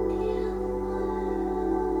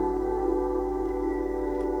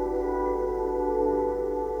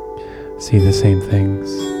 See the same things.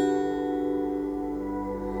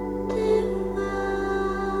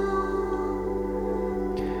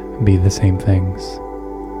 Be the same things.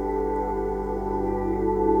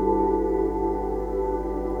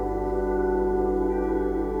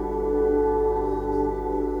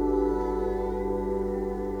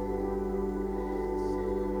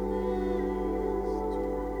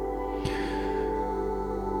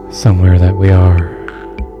 Somewhere that we are.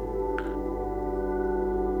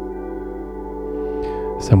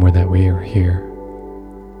 Somewhere that we are here.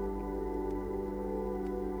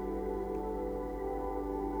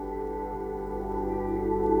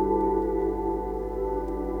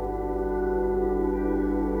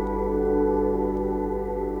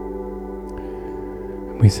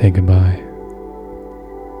 We say goodbye.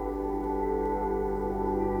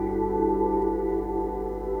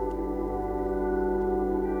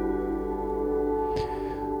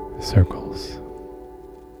 Circles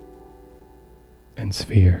and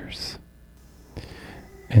spheres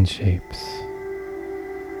and shapes.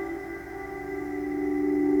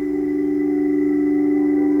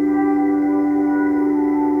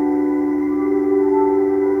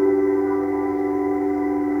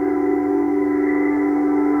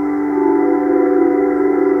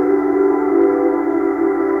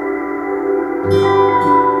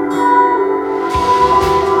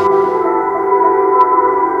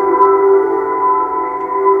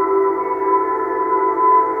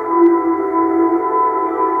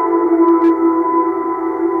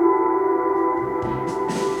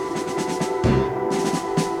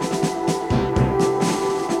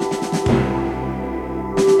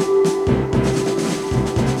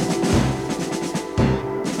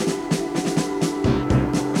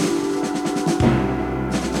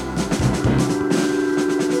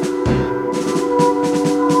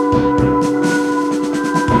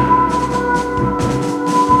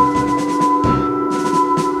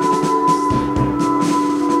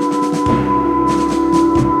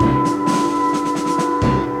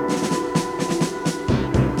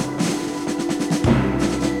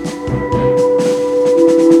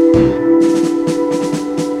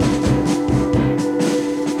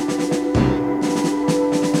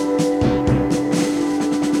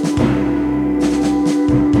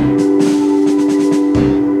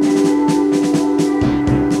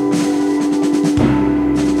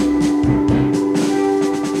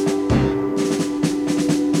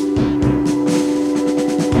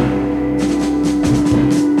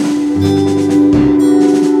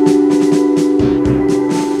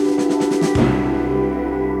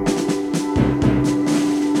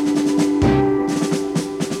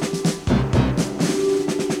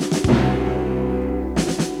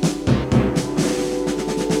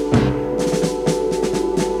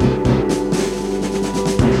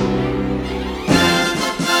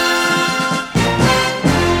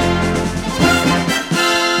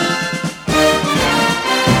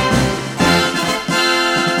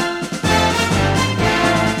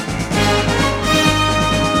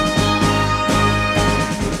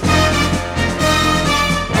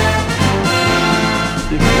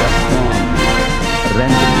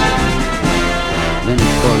 randomly. Then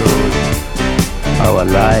it follows, our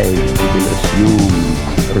lives will assume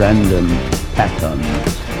random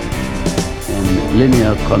patterns and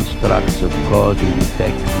linear constructs of cause and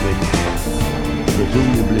effect which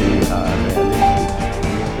presumably are realistic.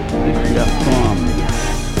 If they are formed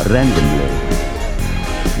randomly,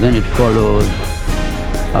 then it follows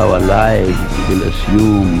our lives will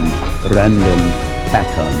assume random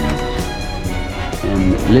patterns and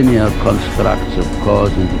linear constructs of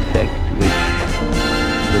cause and effect which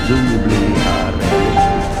presumably are realistic.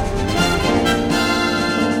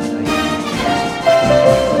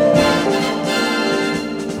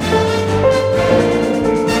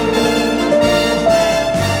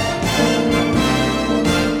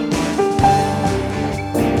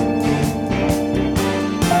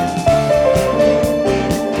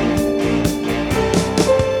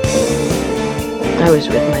 I was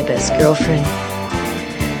with my best girlfriend.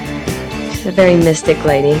 She's a very mystic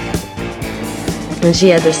lady. And she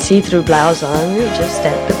had this see-through blouse on. We were just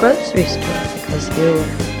at the grocery store because we were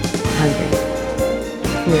hungry.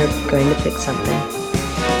 We were going to fix something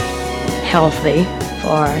healthy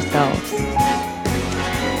for ourselves.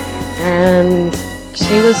 And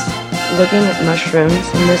she was looking at mushrooms,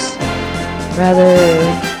 and this rather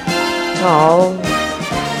tall,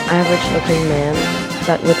 average-looking man,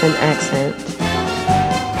 but with an accent,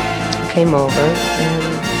 came over and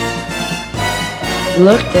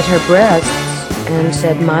looked at her breasts and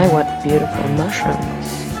said, "My, what beautiful mushrooms."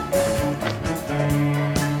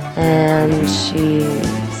 And she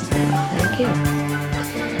said, "Thank you."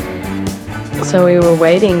 So we were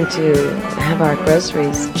waiting to have our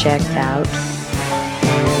groceries checked out,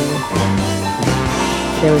 and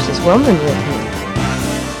there was this woman with him.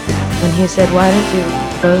 And he said, "Why don't you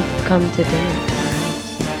both come to dinner?"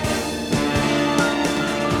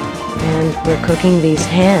 And we're cooking these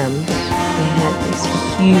hams. We had these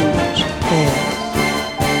huge hams.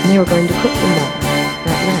 And they were going to cook them all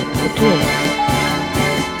that night for two of us.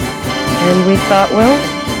 And we thought, well,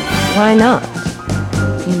 why not?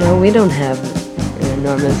 You know, we don't have an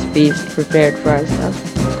enormous feast prepared for ourselves.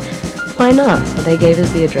 Why not? So they gave us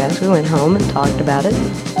the address. We went home and talked about it.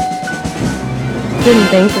 Didn't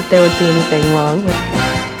think that there would be anything wrong with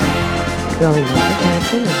going over to have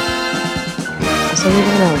dinner. So we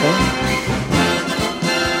went over,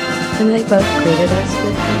 and they both greeted us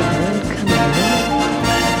with hello and come on.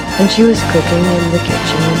 And she was cooking in the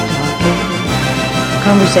kitchen and talking.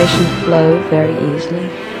 Conversation flowed very easily.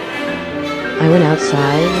 I went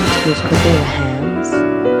outside, and she was cooking the hams,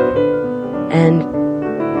 and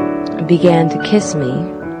began to kiss me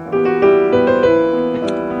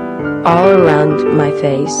all around my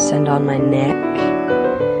face and on my neck.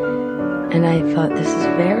 And I thought, this is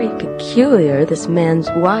very peculiar. This man's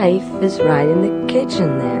wife is right in the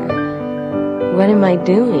kitchen there. What am I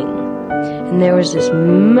doing? And there was this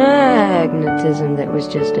magnetism that was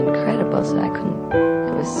just incredible, so I couldn't,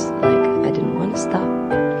 it was like I didn't want to stop.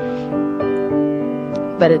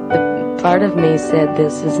 But the part of me said,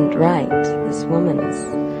 this isn't right. This woman is...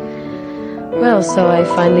 Well, so I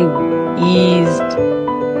finally eased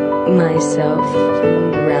myself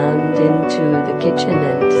around into the kitchen,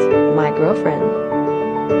 and my girlfriend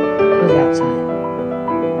was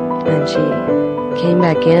outside, and she came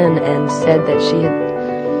back in and said that she had,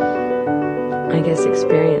 I guess,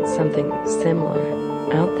 experienced something similar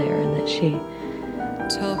out there, and that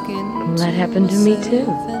that happened to me too.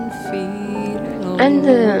 And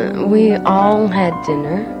we all had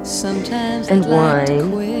dinner and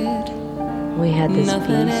wine. We had this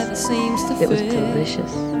feast. It was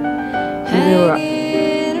delicious.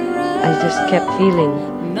 I just kept feeling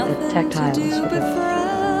the tactile sort of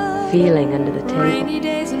feeling under the table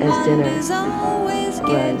as dinner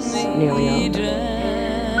was nearly over.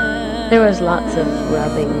 There was lots of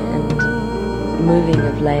rubbing and moving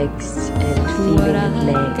of legs and feeling of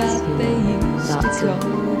legs, lots of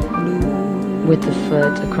with the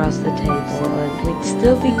foot across the table, and we'd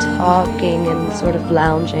still be talking and sort of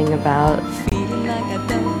lounging about.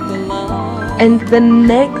 And the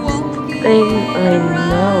next thing I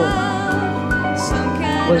know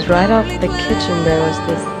was right off the kitchen there was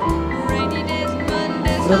this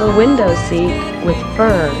little window seat with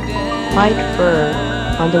fur, white fur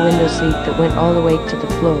on the window seat that went all the way to the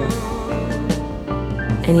floor.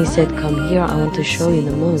 And he said, "Come here, I want to show you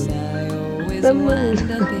the moon." The moon.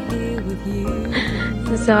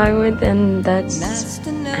 So I went, and that's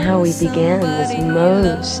how we began this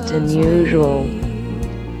most unusual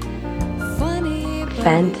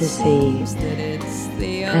fantasy.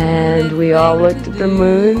 And we all looked at the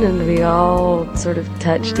moon, and we all sort of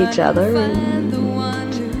touched each other, and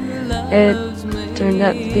it turned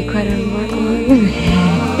out to be quite a remarkable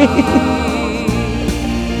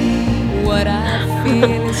What I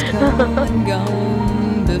feel is come and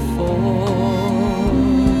gone before.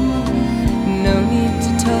 No need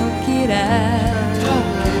to talk it out.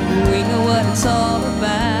 We know what it's all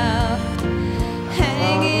about.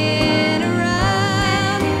 Hanging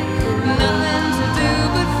around, nothing to do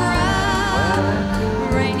but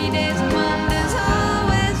frown. Rainy days and Mondays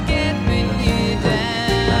always get me down.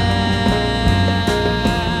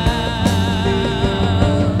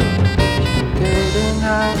 Didn't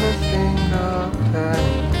have a finger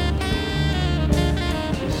penny.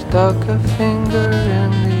 She stuck a finger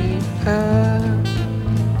in the air.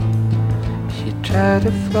 She tried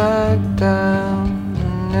to flag down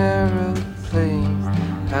an aeroplane.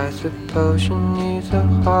 I suppose she needs a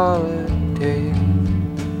holiday.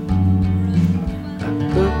 I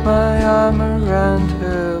put my arm around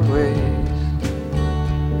her waist.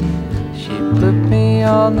 She put me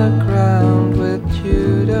on the ground with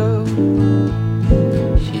judo.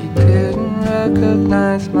 She didn't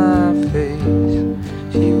recognize my face.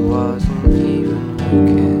 She wasn't even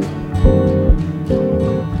looking.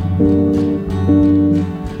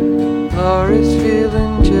 Laura's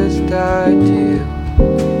feeling just ideal.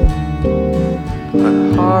 Her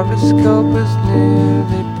horoscope is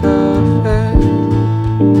nearly perfect.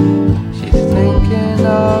 She's thinking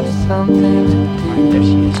of something to do. There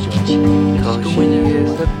she is, George. Cause she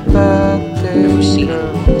is a birthday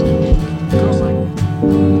girl.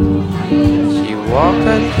 She walked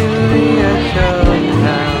right to the edge of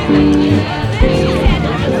town.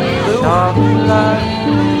 Chocolate.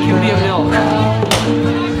 Give me a milk.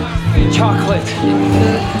 Chocolate.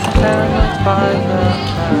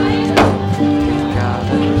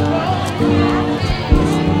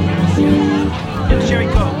 It's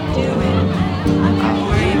Jericho. I'll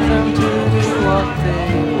leave them to do what they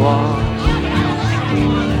want.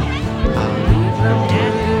 I'll leave them to do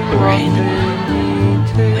what they need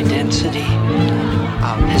to. My density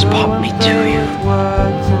has popped me to you.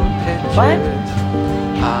 What?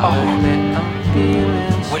 Oh,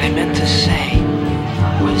 what I meant to say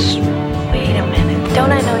was... Wait a minute.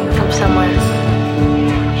 Don't I know you from somewhere?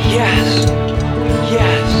 Yes.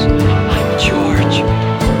 Yes. I'm George.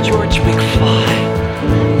 George McFly.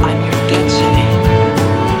 I'm your density.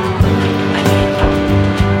 I mean,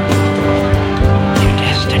 your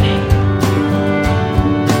destiny.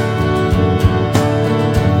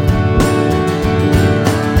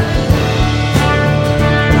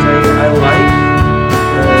 I like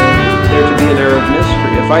there to be an air of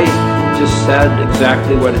mystery. If I just said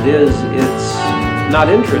exactly what it is, it's not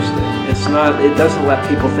interesting. It's not. It doesn't let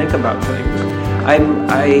people think about things. I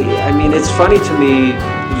mean, it's funny to me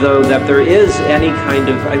though that there is any kind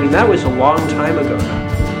of. I mean, that was a long time ago now.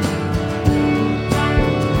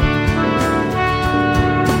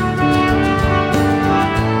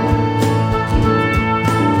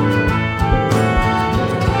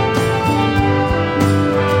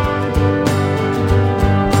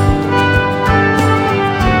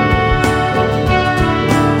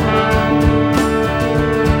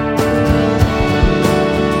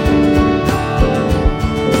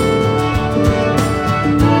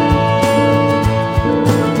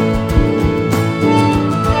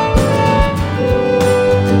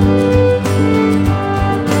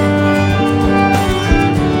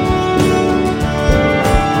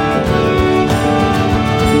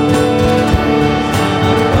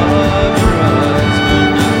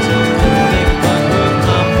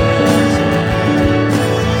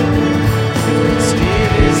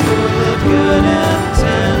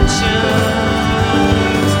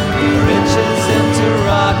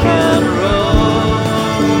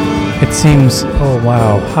 Seems, oh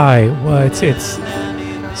wow, hi. Well, it's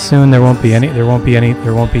soon. There won't be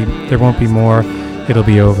more. It'll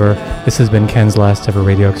be over. This has been Ken's last ever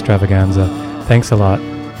radio extravaganza. Thanks a lot.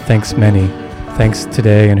 Thanks many. Thanks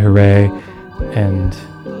today and hooray. And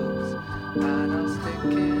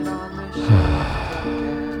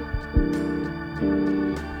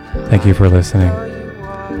thank you for listening.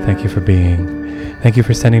 Thank you for being. Thank you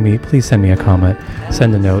for sending me. Please send me a comment.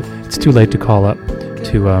 Send a note. It's too late to call up.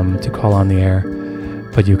 To call on the air,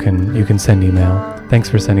 but you can send email. Thanks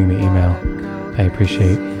for sending me email. I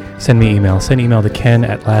appreciate. Send me email. Send email to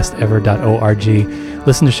ken@lastever.org.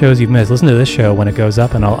 Listen to shows you've missed. Listen to this show when it goes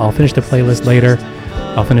up, and I'll finish the playlist later.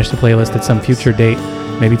 I'll finish the playlist at some future date,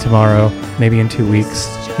 maybe tomorrow, maybe in 2 weeks,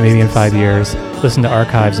 maybe in 5 years. Listen to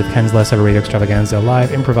archives of Ken's Last Ever Radio Extravaganza,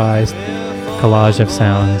 live improvised collage of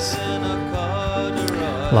sounds.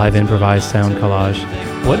 Live improvised sound collage.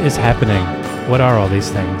 What is happening? What are all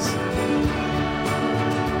these things?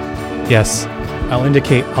 Yes,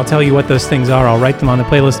 I'll tell you what those things are. I'll write them on the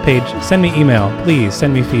playlist page. Send me email, please.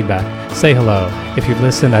 Send me feedback. Say hello. If you've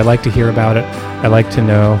listened, I'd like to hear about it. I'd like to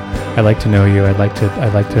know you. I'd like to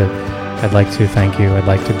thank you. I'd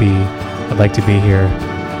like to be here.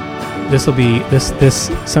 This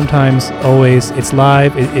sometimes, always. It's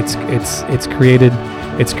live. It's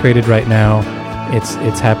created right now.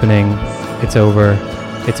 It's happening. It's over.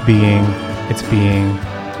 It's being.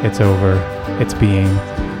 It's over. It's being.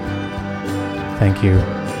 Thank you.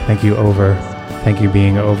 Thank you, over. Thank you,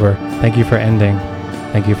 being over. Thank you for ending.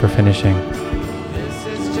 Thank you for finishing.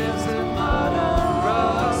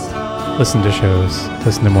 Listen to shows.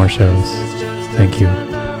 Listen to more shows. Thank you.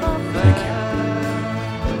 Thank you.